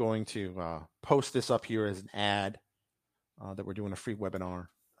 I'm going to post this up here as an ad that we're doing a free webinar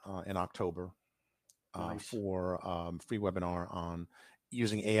in October for free webinar on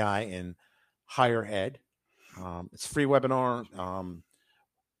using AI in higher ed. It's a free webinar.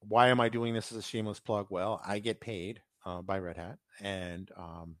 Why am I doing this as a shameless plug? Well, I get paid by Red Hat, and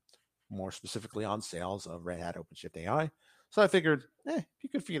more specifically on sales of Red Hat OpenShift AI. So I figured, it'd be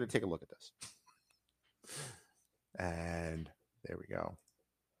good for you to take a look at this. And there we go.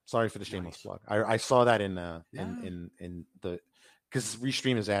 Sorry for the shameless plug. I saw that in the because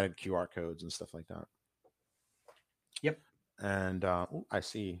Restream has added QR codes and stuff like that. Yep. And I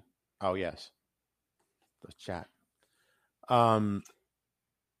see. Oh yes, the chat. No,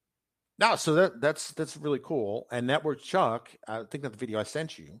 so that's really cool. And Network Chuck, I think that the video I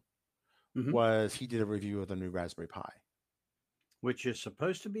sent you was he did a review of the new Raspberry Pi, which is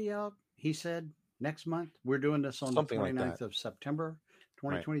supposed to be out. He said next month. We're doing this on something the 29th of September,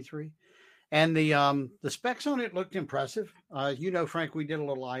 2023. Right. And the specs on it looked impressive. Frank, we did a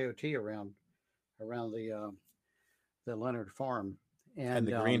little IoT around the Leonard farm and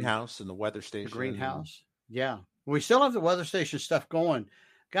the greenhouse and the weather station. The greenhouse, yeah. We still have the weather station stuff going.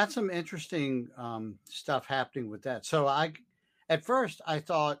 Got some interesting stuff happening with that. So at first I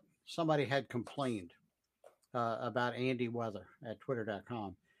thought somebody had complained about Andy Weather at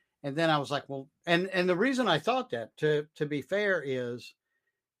twitter.com. And then I was like, well, and the reason I thought that, to be fair, is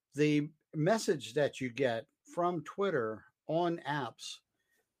the message that you get from Twitter on apps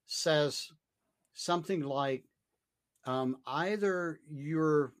says something like either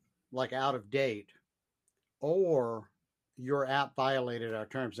you're like out of date or your app violated our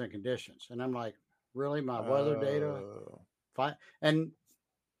terms and conditions. And I'm like, really? My weather data? Fine. And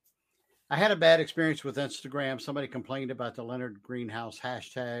I had a bad experience with Instagram. Somebody complained about the Leonard Greenhouse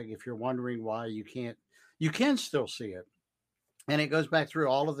hashtag. If you're wondering why you can still see it. And it goes back through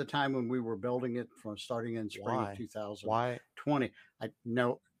all of the time when we were building it from starting in spring of 2020. I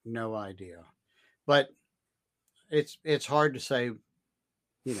no idea. But it's hard to say,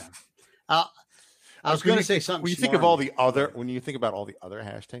 I was going to say something. When you think of all the other, when you think about all the other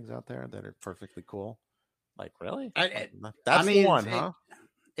hashtags out there that are perfectly cool, like really, that's the one, huh?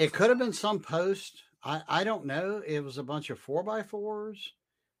 It could have been some post. I don't know. It was a bunch of 4x4s,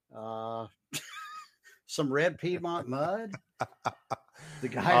 some red Piedmont mud. The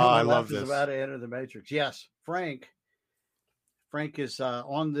guy on the left is about to enter the Matrix. Yes, Frank is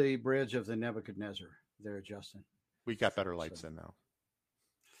on the bridge of the Nebuchadnezzar there, Justin. We got better lights in now.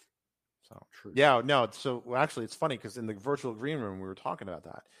 So true. Yeah, no. So actually, it's funny because in the virtual green room we were talking about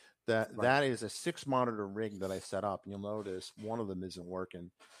that is a 6-monitor rig that I set up, and you'll notice one of them isn't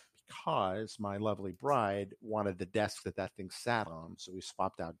working because my lovely bride wanted the desk that thing sat on, so we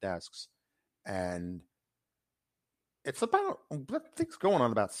swapped out desks, and it's about, that thing's going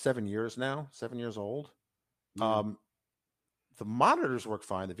on about 7 years now, 7 years old. Mm-hmm. The monitors work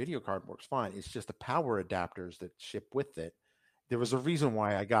fine, the video card works fine. It's just the power adapters that ship with it. There was a reason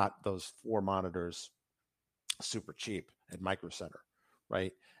why I got those 4 monitors super cheap at Micro Center,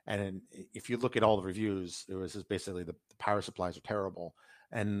 right? And if you look at all the reviews, it was just basically the power supplies are terrible.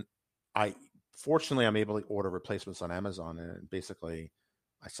 And fortunately, I'm able to order replacements on Amazon. And basically,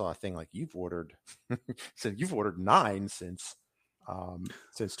 I saw a thing like you've ordered 9 since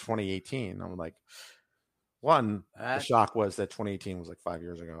 2018. I'm like, one, the shock was that 2018 was like 5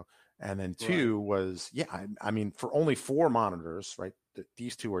 years ago. And then 2 was, I mean, for only 4 monitors, right?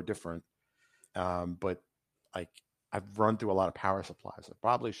 These 2 are different. But like I've run through a lot of power supplies. I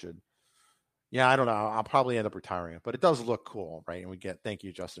probably should. Yeah, I don't know. I'll probably end up retiring it, but it does look cool, right? And thank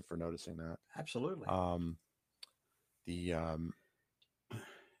you, Justin, for noticing that. Absolutely. I'm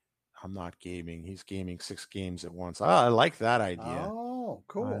not gaming. He's gaming 6 games at once. I like that idea. Oh,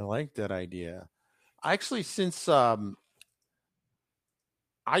 cool. I like that idea. Actually, since I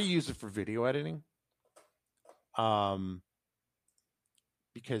use it for video editing,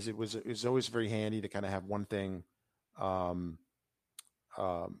 because it was always very handy to kind of have one thing up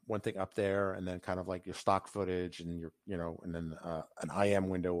there, and then kind of like your stock footage and your, and then an IM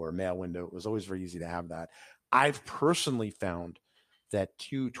window or a mail window. It was always very easy to have that. I've personally found that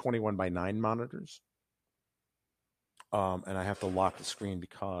 221:9 monitors, and I have to lock the screen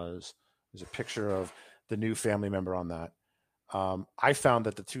because there's a picture of the new family member on that. I found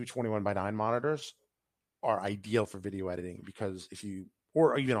that the 221:9 monitors are ideal for video editing, because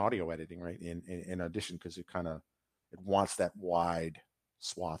or even audio editing, right? In Audition, because it wants that wide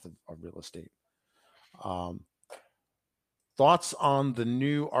swath of real estate. Thoughts on the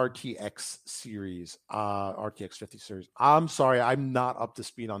new RTX series, RTX 50 series? I'm sorry, I'm not up to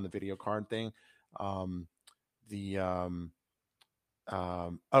speed on the video card thing. 8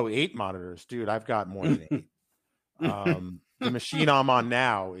 monitors, dude. I've got more than 8. The machine I'm on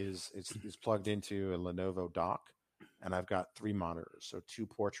now is plugged into a Lenovo dock, and I've got 3 monitors, so 2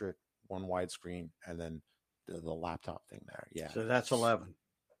 portrait, 1 widescreen, and then the laptop thing there. Yeah, so that's 11.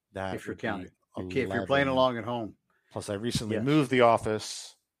 That if you're counting, if 11. you're playing along at home. Plus, I recently moved the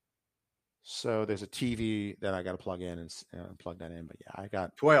office, so there's a TV that I got to plug in and plug that in. But yeah, I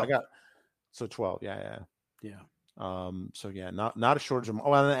got 12. 12. Yeah. So yeah, not a shortage of.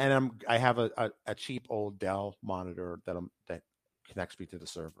 Oh, and I have a cheap old Dell monitor that connects me to the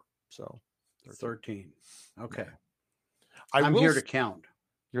server. So 13. Okay. Yeah. I'm here to count.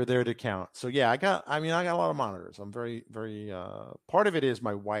 You're there to count. So yeah, I got a lot of monitors. I'm very, very. Part of it is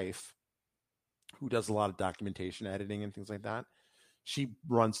my wife, who does a lot of documentation editing and things like that. She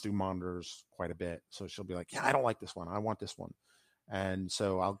runs through monitors quite a bit. So she'll be like, yeah, I don't like this one. I want this one. And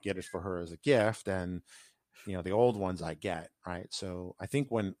so I'll get it for her as a gift. And, the old ones I get, right? So I think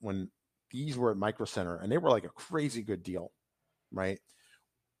when these were at Micro Center, and they were like a crazy good deal, right?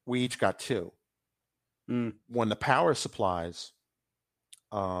 We each got 2. When the power supplies,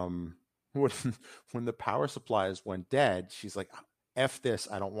 when the power supplies went dead, she's like, F this,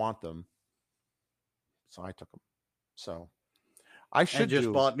 I don't want them. So I took them. So I should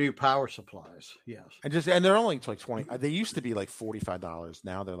just bought new power supplies. Yes. And they're only like 20. They used to be like $45.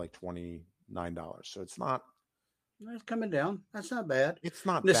 Now they're like $29. So it's not. It's coming down. That's not bad. It's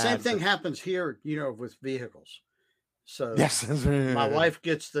not the bad. Same thing happens here, with vehicles. So yes, my wife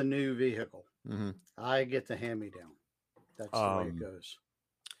gets the new vehicle. Mm-hmm. I get the hand-me-down. That's the way it goes.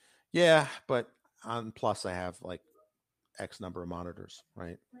 Yeah, but on Plus I have like X number of monitors,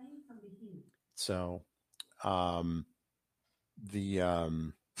 right? So,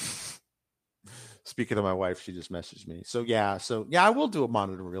 speaking of my wife, she just messaged me. So yeah, I will do a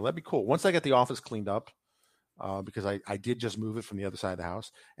monitor reel. That'd be cool. Once I get the office cleaned up, because I did just move it from the other side of the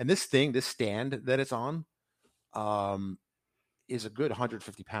house. And this stand that it's on, is a good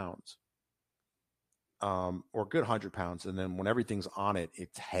 150 pounds, or a good 100 pounds. And then when everything's on it,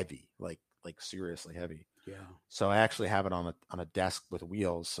 it's heavy, like seriously heavy. Yeah. So I actually have it on a desk with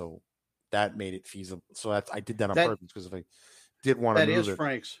wheels. So that made it feasible. So I did that on purpose, because if I did want to move it. That is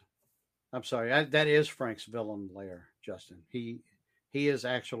Frank's. I'm sorry. That is Frank's villain lair, Justin. He is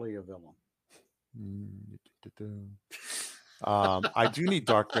actually a villain. I do need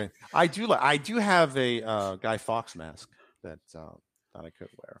dark green. I do have a Guy Fawkes mask that I could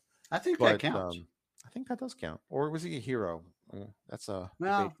wear. I think that counts. I think that does count. Or was he a hero? That's a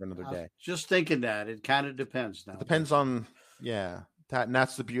debate for another day. Just thinking that it kind of depends now. It depends on and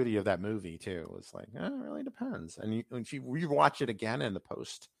that's the beauty of that movie too. It's like it really depends. And when you rewatch it again in the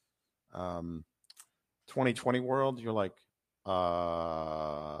post 2020 world, you're like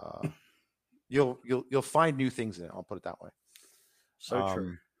you'll find new things in it. I'll put it that way. So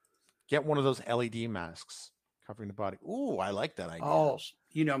true. Get one of those LED masks covering the body. Ooh, I like that idea. Oh,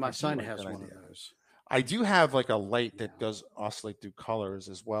 my son has one of those. I do have like a light that does oscillate through colors,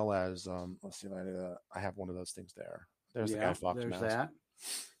 as well as let's see if I have one of those things there. There's the Guy Fawkes mask. That.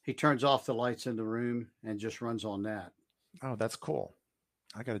 He turns off the lights in the room and just runs on that. Oh, that's cool.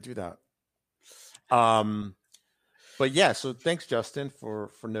 I got to do that. But yeah, so thanks, Justin,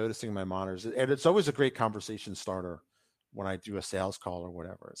 for noticing my monitors. And it's always a great conversation starter when I do a sales call or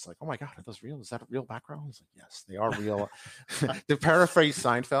whatever. It's like, oh my God, are those real? Is that a real background? It's like, yes, they are real. To paraphrase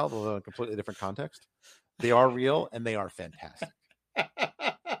Seinfeld, although in a completely different context, they are real and they are fantastic.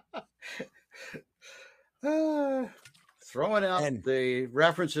 Throwing out the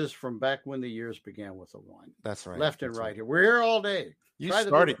references from back when the years began with a 1. That's right. Left and right here. We're here all day.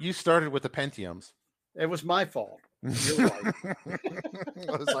 You started with the Pentiums. It was my fault. You're right.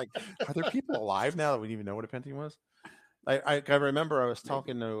 I was like, are there people alive now that we didn't even know what a Pentium was? I remember I was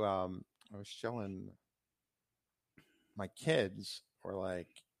talking to I was showing my kids were like,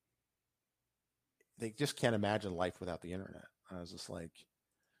 they just can't imagine life without the internet. I was just like,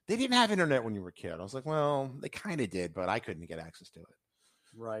 they didn't have internet when you were a kid. I was like, well, they kind of did, but I couldn't get access to it.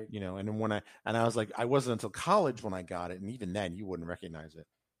 Right. You know, and then I was like, I wasn't until college when I got it, and even then, you wouldn't recognize it.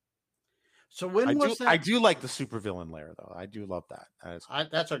 So when was that? I do like the supervillain layer, though. I do love that.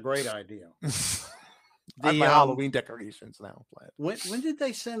 That's a great idea. I have my Halloween decorations now. When did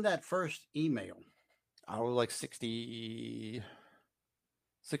they send that first email? I was like 60,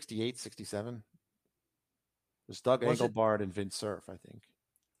 68, 67. It was Doug Engelbart and Vince Cerf, I think.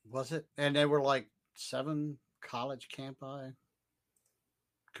 Was it? And they were like 7 college campi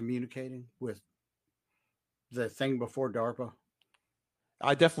communicating with the thing before DARPA.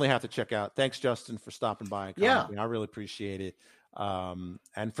 I definitely have to check out. Thanks, Justin, for stopping by. Yeah, I really appreciate it. And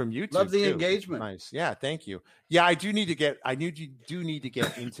from YouTube, love the engagement. Nice, yeah, thank you. Yeah, I do need to get. You do need to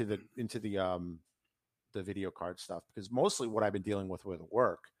get into the video card stuff, because mostly what I've been dealing with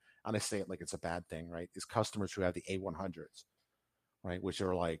work, and I say it like it's a bad thing, right? Is customers who have the A100s, right, which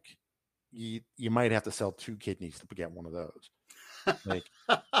are like you might have to sell 2 kidneys to get one of those. Like,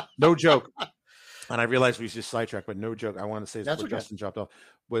 no joke. And I realized we just sidetracked, but no joke. I want to say this before Justin dropped off.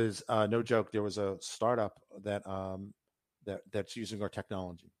 Was no joke. There was a startup that that's using our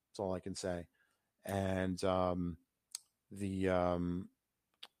technology. That's all I can say. And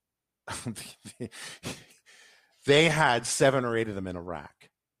they had 7 or 8 of them in a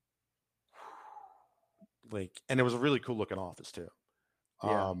rack. Like, and it was a really cool looking office too.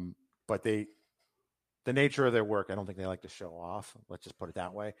 Yeah. But the nature of their work, I don't think they like to show off. Let's just put it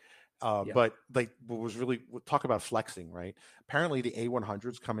that way. But like, what was really, talk about flexing, right? Apparently the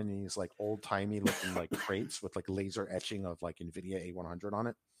A100s come in these like old timey looking like crates with like laser etching of like NVIDIA A100 on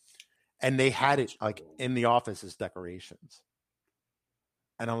it. And they had it like in the office as decorations.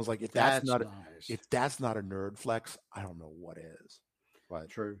 And I was like, if that's not a nerd flex, I don't know what is. But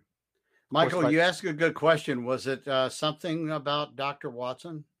true. Michael, you asked a good question. Was it something about Dr.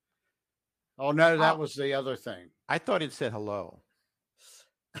 Watson? Oh, no, that was the other thing. I thought it said hello.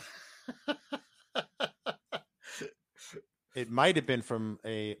 It might have been from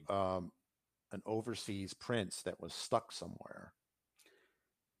an overseas prince that was stuck somewhere.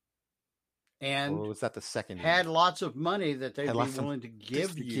 And or was that the second? Had lots of money that they'd be willing to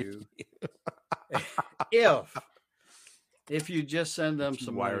give you if you just send them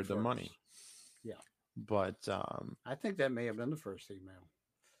some wired the money. Yeah. But I think that may have been the first email.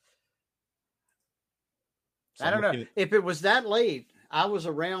 So I don't know. If it was that late, I was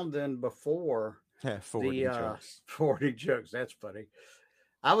around then before 40 jokes. 40 jokes. That's funny.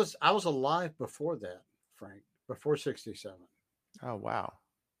 I was alive before that, Frank, before 67. Oh, wow.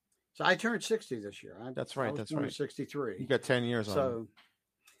 So I turned 60 this year. That's right. That's right. 63. You got 10 years on. So,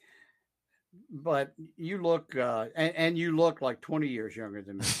 but you look, and you look like 20 years younger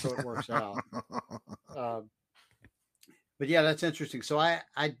than me, so it works out. But yeah, that's interesting. So I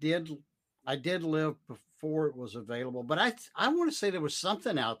did live before it was available, but I want to say there was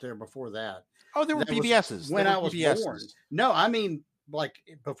something out there before that. Oh, there were BBSs when I was born. No, I mean like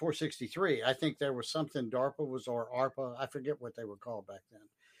before 63. I think there was something DARPA was or ARPA. I forget what they were called back then.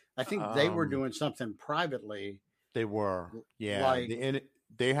 I think they were doing something privately. They were, yeah. Like,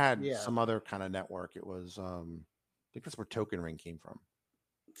 they had some other kind of network. It was, I think that's where Token Ring came from.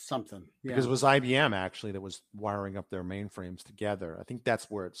 Something, because it was IBM actually that was wiring up their mainframes together. I think that's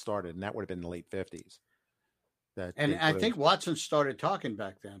where it started, and that would have been in the late 50s. And I think Watson started talking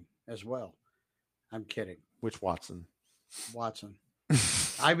back then as well. I'm kidding. Which Watson? Watson.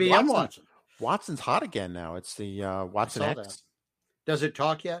 IBM Watson. Watson's hot again now. It's the Watson X. That. Does it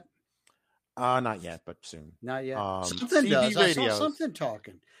talk yet? Not yet, but soon. Not yet. Something does. I saw something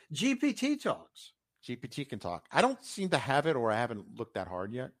talking. GPT talks. GPT can talk. I don't seem to have it, or I haven't looked that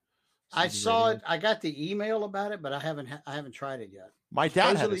hard yet. I saw it. I got the email about it, but I haven't tried it yet. My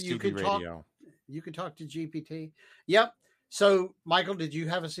dad had a CB radio. You can talk to GPT. Yep. So, Michael, did you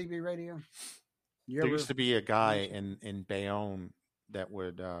have a CB radio? There used to be a guy in Bayonne that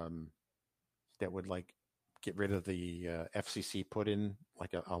would like get rid of the FCC put in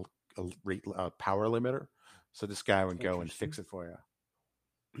like a power limiter. So this guy would go and fix it for you.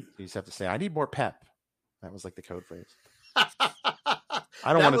 So you just have to say, "I need more pep." That was like the code phrase.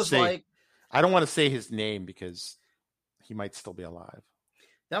 I don't want to say. I don't want to say his name because he might still be alive.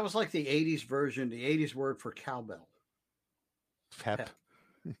 That was like the '80s version, the '80s word for cowbell. Pep.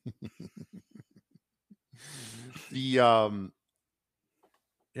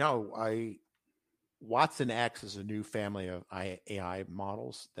 Watson X is a new family of AI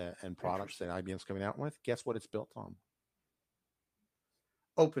models and products that IBM's coming out with. Guess what it's built on?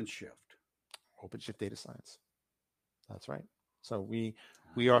 OpenShift. OpenShift data science. That's right. So we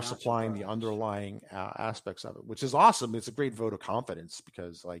are supplying the underlying aspects of it, which is awesome. It's a great vote of confidence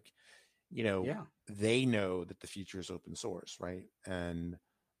because, like, they know that the future is open source, right? And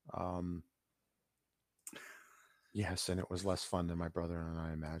yes, and it was less fun than my brother and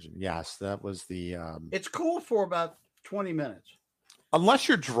I imagined. Yes, that was the. It's cool for about 20 minutes. Unless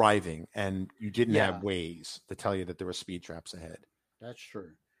you're driving and you didn't have Waze to tell you that there were speed traps ahead. That's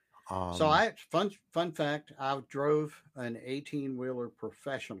true. So fun fact, I drove an 18-wheeler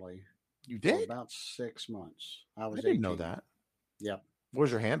professionally. You did? For about 6 months. I didn't 18. Know that. Yep. What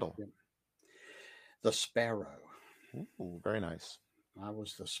was your handle? Yep. The Sparrow. Ooh, very nice. I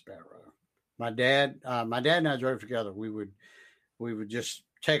was the Sparrow. My dad and I drove together. We would just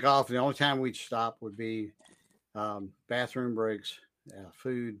take off. The only time we'd stop would be bathroom breaks,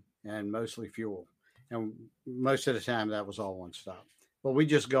 food, and mostly fuel. And most of the time, that was all one stop. But we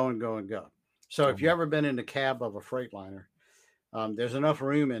just go and go and go. So if you've ever been in the cab of a Freightliner, there's enough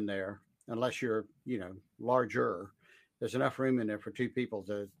room in there, unless you're, larger. There's enough room in there for two people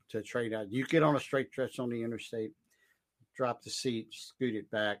to trade out. You get on a straight stretch on the interstate, drop the seat, scoot it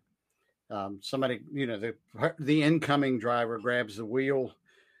back. Somebody, the incoming driver grabs the wheel,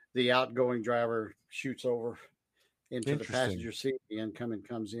 the outgoing driver shoots over into the passenger seat. The incoming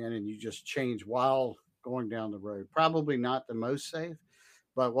comes in, and you just change while going down the road. Probably not the most safe,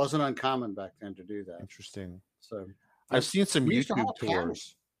 but it wasn't uncommon back then to do that. Interesting. So I've seen some YouTube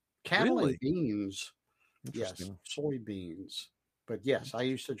tours. Cattle and beans. Yes, soybeans. But yes, I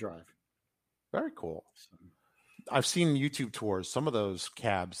used to drive. Very cool. So, I've seen YouTube tours. Some of those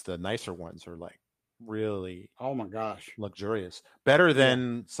cabs, the nicer ones, are like really, oh my gosh, luxurious. Better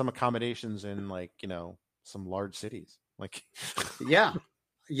than some accommodations in, like, some large cities. Like, yeah.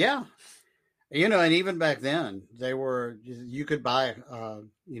 And even back then, you could buy,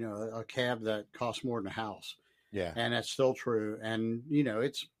 a cab that cost more than a house. Yeah, and that's still true. And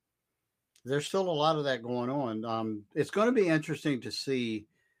there's still a lot of that going on. It's going to be interesting to see.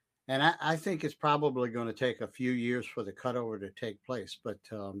 And I think it's probably going to take a few years for the cutover to take place. But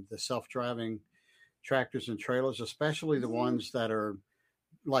the self-driving tractors and trailers, especially the ones that are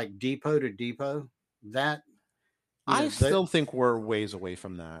like depot to depot, that I still think we're ways away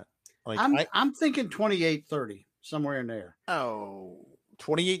from that. Like I'm thinking 28, 30, somewhere in there. Oh,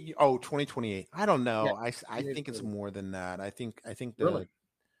 28. Oh, 2028. I don't know. Yeah, I think it's more than that. I think really?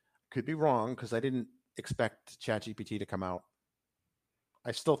 Could be wrong because I didn't expect ChatGPT to come out.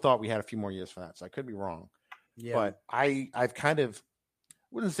 I still thought we had a few more years for that, so I could be wrong. Yeah. But I've kind of,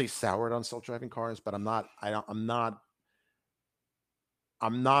 wouldn't say soured on self-driving cars, but I'm not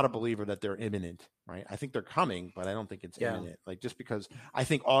a believer that they're imminent, right? I think they're coming, but I don't think it's imminent. Like, just because I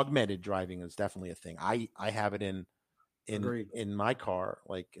think augmented driving is definitely a thing. I have it in my car.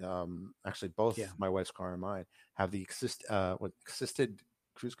 Like, actually both my wife's car and mine have the assisted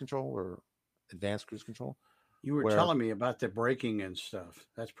cruise control or advanced cruise control. You were telling me about the braking and stuff.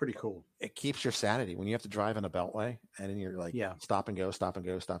 That's pretty cool. It keeps your sanity when you have to drive on a beltway and then you're like, stop and go, stop and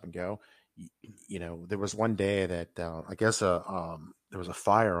go, stop and go. There was one day that I guess there was a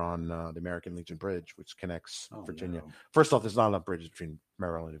fire on the American Legion Bridge, which connects Virginia. No. First off, there's not enough bridges between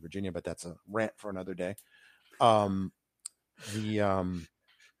Maryland and Virginia, but that's a rant for another day.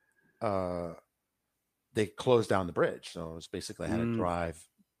 They closed down the bridge, so it was basically I had to drive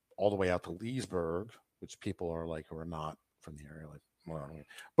all the way out to Leesburg, which people are like who are not from the area, like,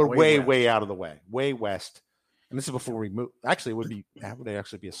 but way out of the way, way west. And this is before we moved. Actually, that would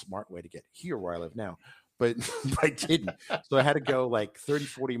actually be a smart way to get here where I live now, but I didn't. So I had to go like 30,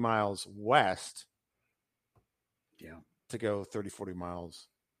 40 miles west, to go 30, 40 miles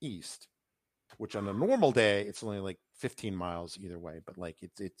east, which on a normal day it's only like 15 miles either way. But like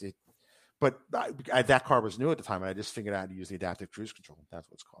but that car was new at the time, and I just figured out how to use the adaptive cruise control. That's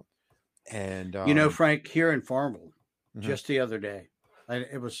what it's called. And Frank, here in Farmville, just the other day,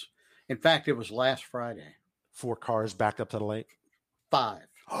 it was last Friday. 4 cars backed up to the light. 5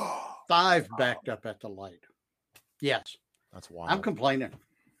 backed up at the light. Yes, that's wild. I'm complaining.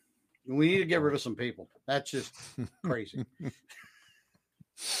 We need to get rid of some people. That's just crazy.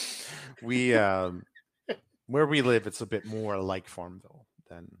 We where we live, it's a bit more like Farmville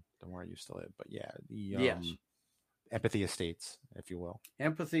than where I used to live. But the Empathy Estates, if you will.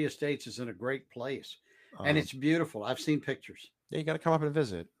 Empathy Estates is in a great place, and it's beautiful. I've seen pictures. Yeah, you got to come up and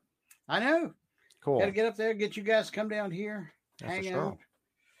visit. I know. Cool. Got to get up there, get you guys to come down here, hang out.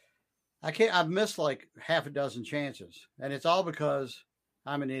 I've missed like half a dozen chances, and it's all because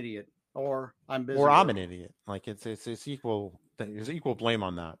I'm an idiot or I'm busy. Or I'm an idiot. Like it's equal. There's equal blame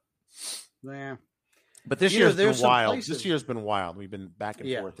on that. Yeah. But this year's been wild. This year's been wild. We've been back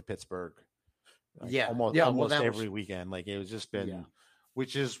and forth to Pittsburgh. like Yeah, almost every weekend. Like it was just been,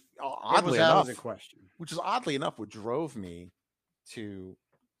 which is oddly out enough of the question. Which is oddly enough what drove me to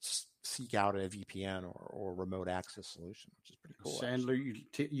seek out a VPN or remote access solution, which is pretty cool. Sandler,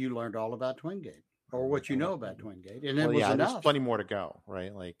 you learned all about Twingate, or what you know about Twingate, and it was enough. There's plenty more to go,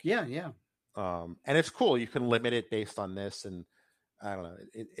 right? Like and it's cool. You can limit it based on this, and I don't know.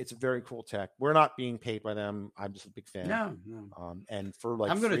 It's a very cool tech. We're not being paid by them. I'm just a big fan. No. And for like,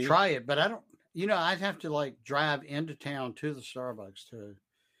 I'm going to try it, but I don't. I'd have to like drive into town to the Starbucks to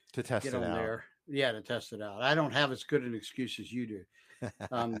test get it on out. There. Yeah, to test it out. I don't have as good an excuse as you do.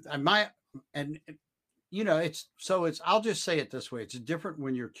 It's I'll just say it this way. It's different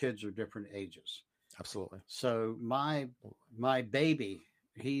when your kids are different ages. Absolutely. So my baby,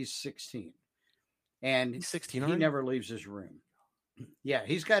 he's 16. And he's 16 he never leaves his room. Yeah,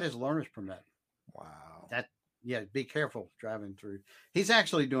 he's got his learner's permit. Wow. Be careful driving through. He's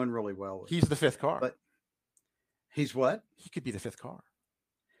actually doing really well. He's the fifth car. But he's what? He could be the fifth car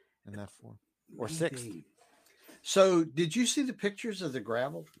in that form. Or sixth. So did you see the pictures of the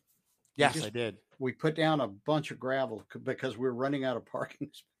gravel? Yes, I did. We put down a bunch of gravel because we're running out of parking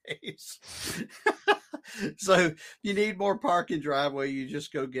space. So you need more parking driveway. You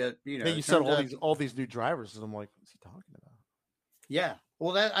just go get, You said all these new drivers, and I'm like, what's he talking about? Yeah.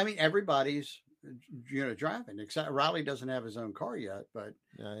 Well, everybody's, driving, except Riley doesn't have his own car yet, but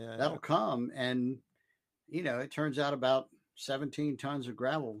that'll come. And, it turns out about 17 tons of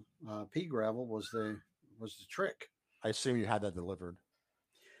gravel, pea gravel was the trick. I assume you had that delivered.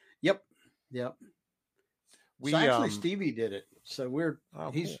 Yep. Stevie did it. So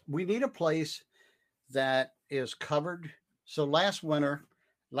we need a place that is covered. So last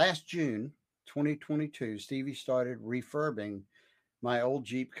June 2022, Stevie started refurbing my old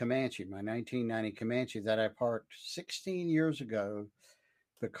Jeep Comanche, my 1990 Comanche that I parked 16 years ago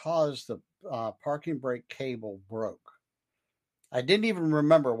because the parking brake cable broke. I didn't even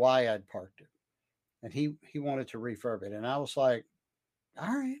remember why I'd parked it. And he wanted to refurb it. And I was like, all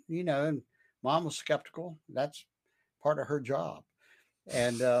right, and Mom was skeptical. That's part of her job.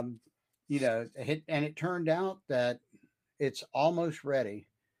 And, and it turned out that it's almost ready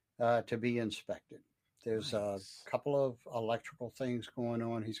to be inspected. There's a couple of electrical things going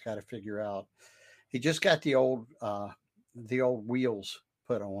on. He's got to figure out. He just got the old wheels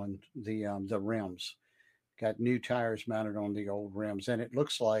put on the rims. Got new tires mounted on the old rims, and it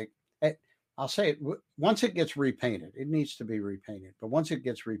looks like I'll say it. Once it gets repainted, it needs to be repainted. But once it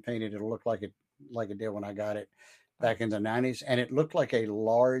gets repainted, it'll look like it did when I got it back in the 90s, and it looked like a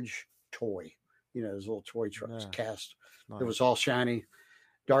large toy. Those little toy trucks cast. Nice. It was all shiny,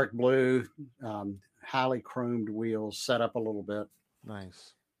 dark blue, highly chromed wheels, set up a little bit.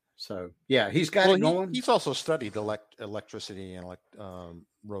 Nice. So he's got it going. He's also studied electricity and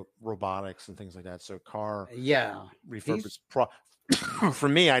robotics and things like that. So car refurbished. For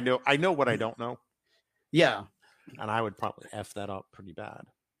me, I know what I don't know. Yeah, and I would probably F that up pretty bad.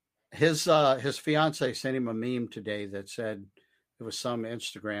 His fiance sent him a meme today that said it was some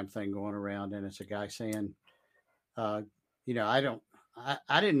Instagram thing going around, and it's a guy saying, I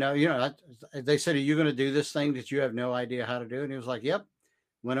didn't know, they said, are you going to do this thing that you have no idea how to do? And he was like, yep.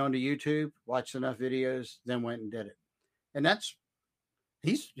 Went on to YouTube, watched enough videos, then went and did it. And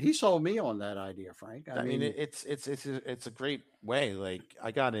he sold me on that idea, Frank. I mean, it's a great way. Like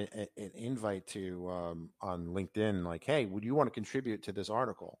I got an invite to on LinkedIn, like, hey, would you want to contribute to this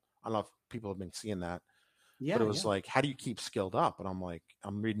article? I don't know if people have been seeing that. Yeah, but it was like, how do you keep skilled up? And I'm like,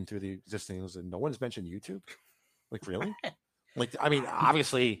 I'm reading through the existing things, and no one's mentioned YouTube. Like, really? Like, I mean,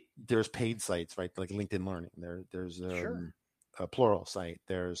 obviously, there's paid sites, right? Like LinkedIn Learning. There's a plural site.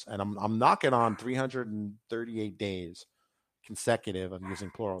 And I'm knocking on 338 days consecutive of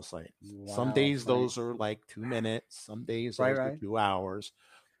using plural site. Wow, some days those are like 2 minutes. Some days those are 2 hours.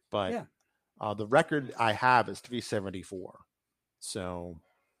 But the record I have is 374. So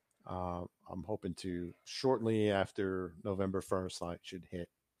I'm hoping to shortly after November 1st, I should hit.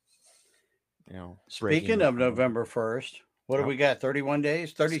 Speaking of November 1st, what do we got? 31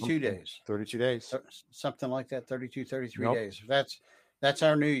 days, 32 days, 32 days, something like that. 32, 33 days. That's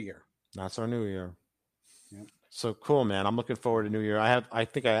our new year. That's our new year. Yep. So cool, man. I'm looking forward to New Year. I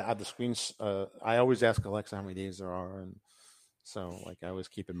think I have the screens. I always ask Alexa how many days there are. And so I always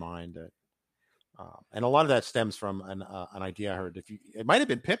keep in mind that, and a lot of that stems from an idea I heard. It might've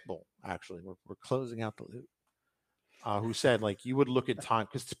been Pitbull, actually, we're closing out the loop. Who said you would look at time,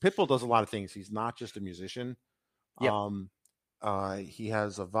 because Pitbull does a lot of things. He's not just a musician. Yep. He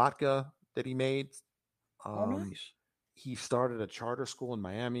has a vodka that he made. Nice. He started a charter school in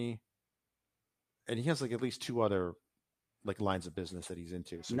Miami, and he has at least 2 other like lines of business that he's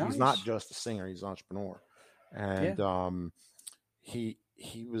into. So Nice. he's not just a singer; he's an entrepreneur. And he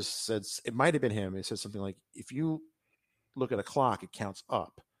said, it might have been him. He said something like, "If you look at a clock, it counts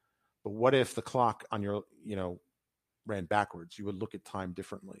up. But what if the clock on your ran backwards? You would look at time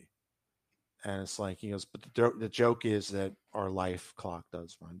differently." And it's like, he goes, but the joke is that our life clock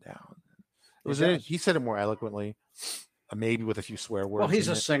does run down. He said it more eloquently, maybe with a few swear words. Well, he's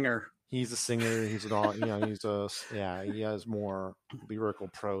a singer. He's a singer. He's an all, he has more lyrical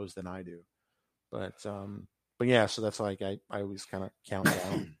prose than I do. But yeah, so that's like, I always kind of count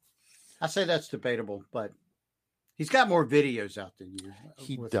down. I say that's debatable, but he's got more videos out than you.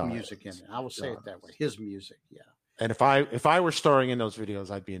 He with does. Music in it. I will say it that way. His music, yeah. And if I were starring in those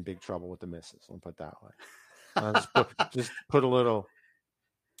videos, I'd be in big trouble with the missus. I'll put it that way. Just put a little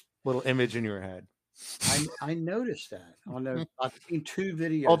image in your head. I noticed that. I've seen 2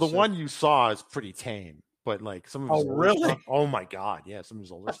 videos. Oh, the one you saw is pretty tame, but like some of his older stuff. Oh my God, yeah, some of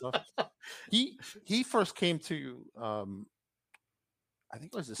his older stuff. He first came to I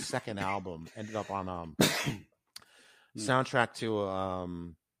think it was his second album. Ended up on soundtrack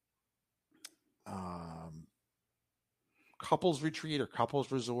to couples retreat or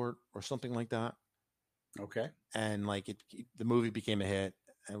couples resort or something like that. Okay. And like the movie became a hit.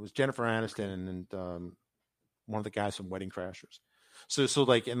 And it was Jennifer Aniston and one of the guys from Wedding Crashers. So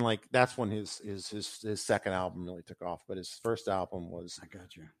like, and like, that's when his second album really took off. But his first album was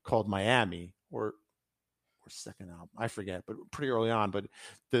called Miami or second album, I forget, but pretty early on. But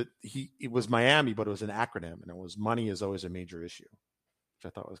it was Miami, but it was an acronym, and it was "Money is always a major issue," which I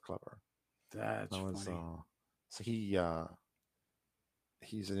thought was clever. That's funny. So he's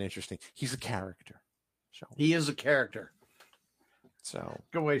an interesting. He's a character. He is a character. So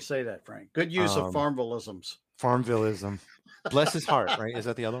good way to say that, Frank. Good use of Farmvilleisms. Farmvilleism. Bless his heart, right? Is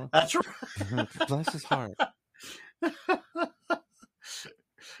that the other one? That's right. Bless his heart.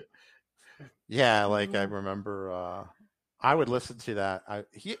 Yeah, like I remember I would listen to that.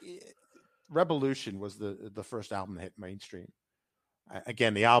 Revolution was the first album that hit mainstream.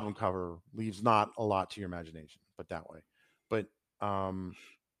 Again, the album cover leaves not a lot to your imagination, but that way. But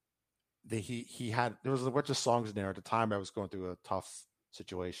he had, there was a bunch of songs in there at the time. I was going through a tough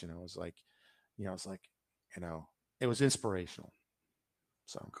situation. It was like, it was inspirational.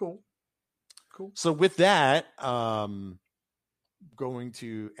 So cool. So with that, going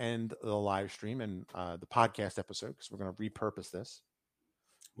to end the live stream and the podcast episode, because we're going to repurpose this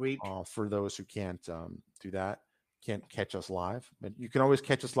for those who can't do that, can't catch us live. But you can always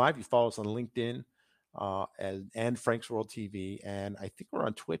catch us live. You follow us on LinkedIn and Frank's World TV, and I think we're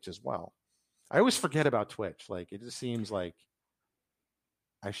on Twitch as well. I always forget about Twitch. Like, it just seems like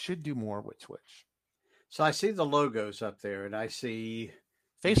I should do more with Twitch. So I see the logos up there, and I see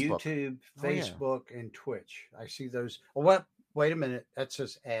Facebook. YouTube, Facebook, and Twitch. I see those. Oh, what? Wait a minute. That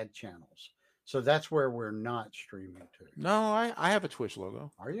says add channels. So that's where we're not streaming to. No, I have a Twitch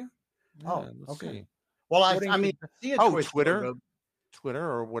logo. Are you? Yeah, okay. See. Well, I see a Twitch Twitter. logo. Twitter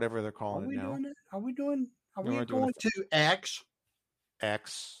or whatever they're calling it now. Are we going to X?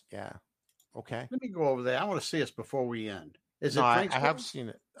 X, yeah. Okay. Let me go over there. I want to see us before we end. Is it Frank's I have seen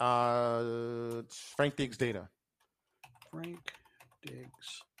it. It's Frank Diggs Data. Frank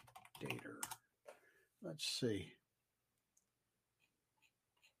Diggs Data. Let's see.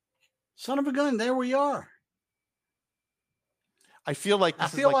 Son of a gun, there we are. I feel like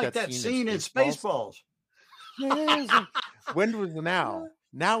that scene in Spaceballs. When was the now?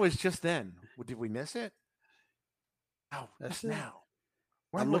 Now is just then. Did we miss it? Oh, that's now.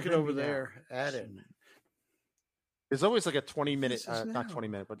 I'm looking over there at it. There's always like a 20-minute, not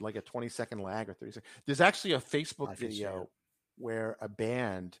 20-minute, but like a 20-second lag or 30 seconds. There's actually a Facebook video where a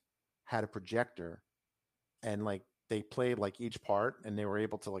band had a projector and like they played like each part and they were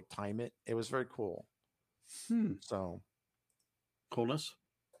able to like time it. It was very cool. So coolness.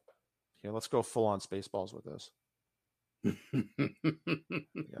 Here, let's go full on Spaceballs with this. Let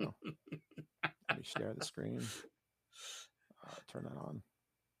me share the screen. Turn that on.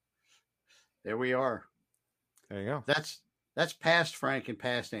 There we are. There you go. That's past Frank and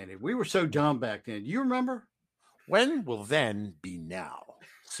past Andy. We were so dumb back then. Do you remember? When will then be now?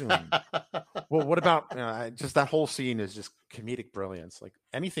 Soon. Well, what about just that whole scene is just comedic brilliance. Like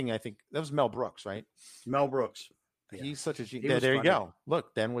anything, I think that was Mel Brooks, right? Mel Brooks. Yeah. He's such a genius. There you go.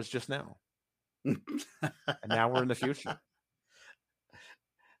 Look, then was just now. And now we're in the future.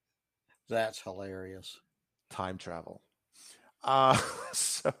 That's hilarious. Time travel.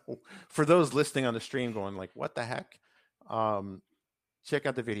 So for those listening on the stream going like, what the heck? Check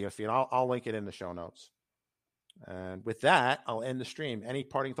out the video feed. I'll link it in the show notes. And with that, I'll end the stream. Any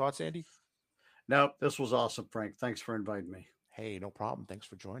parting thoughts, Andy? No, this was awesome, Frank. Thanks for inviting me. Hey, no problem. Thanks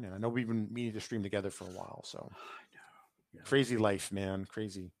for joining. I know we've been meaning to stream together for a while, so I know. Yeah. Crazy life, man.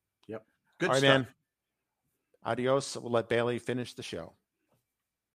 Crazy. Yep. Good All right, stuff. man. Adios. We'll let Bailey finish the show.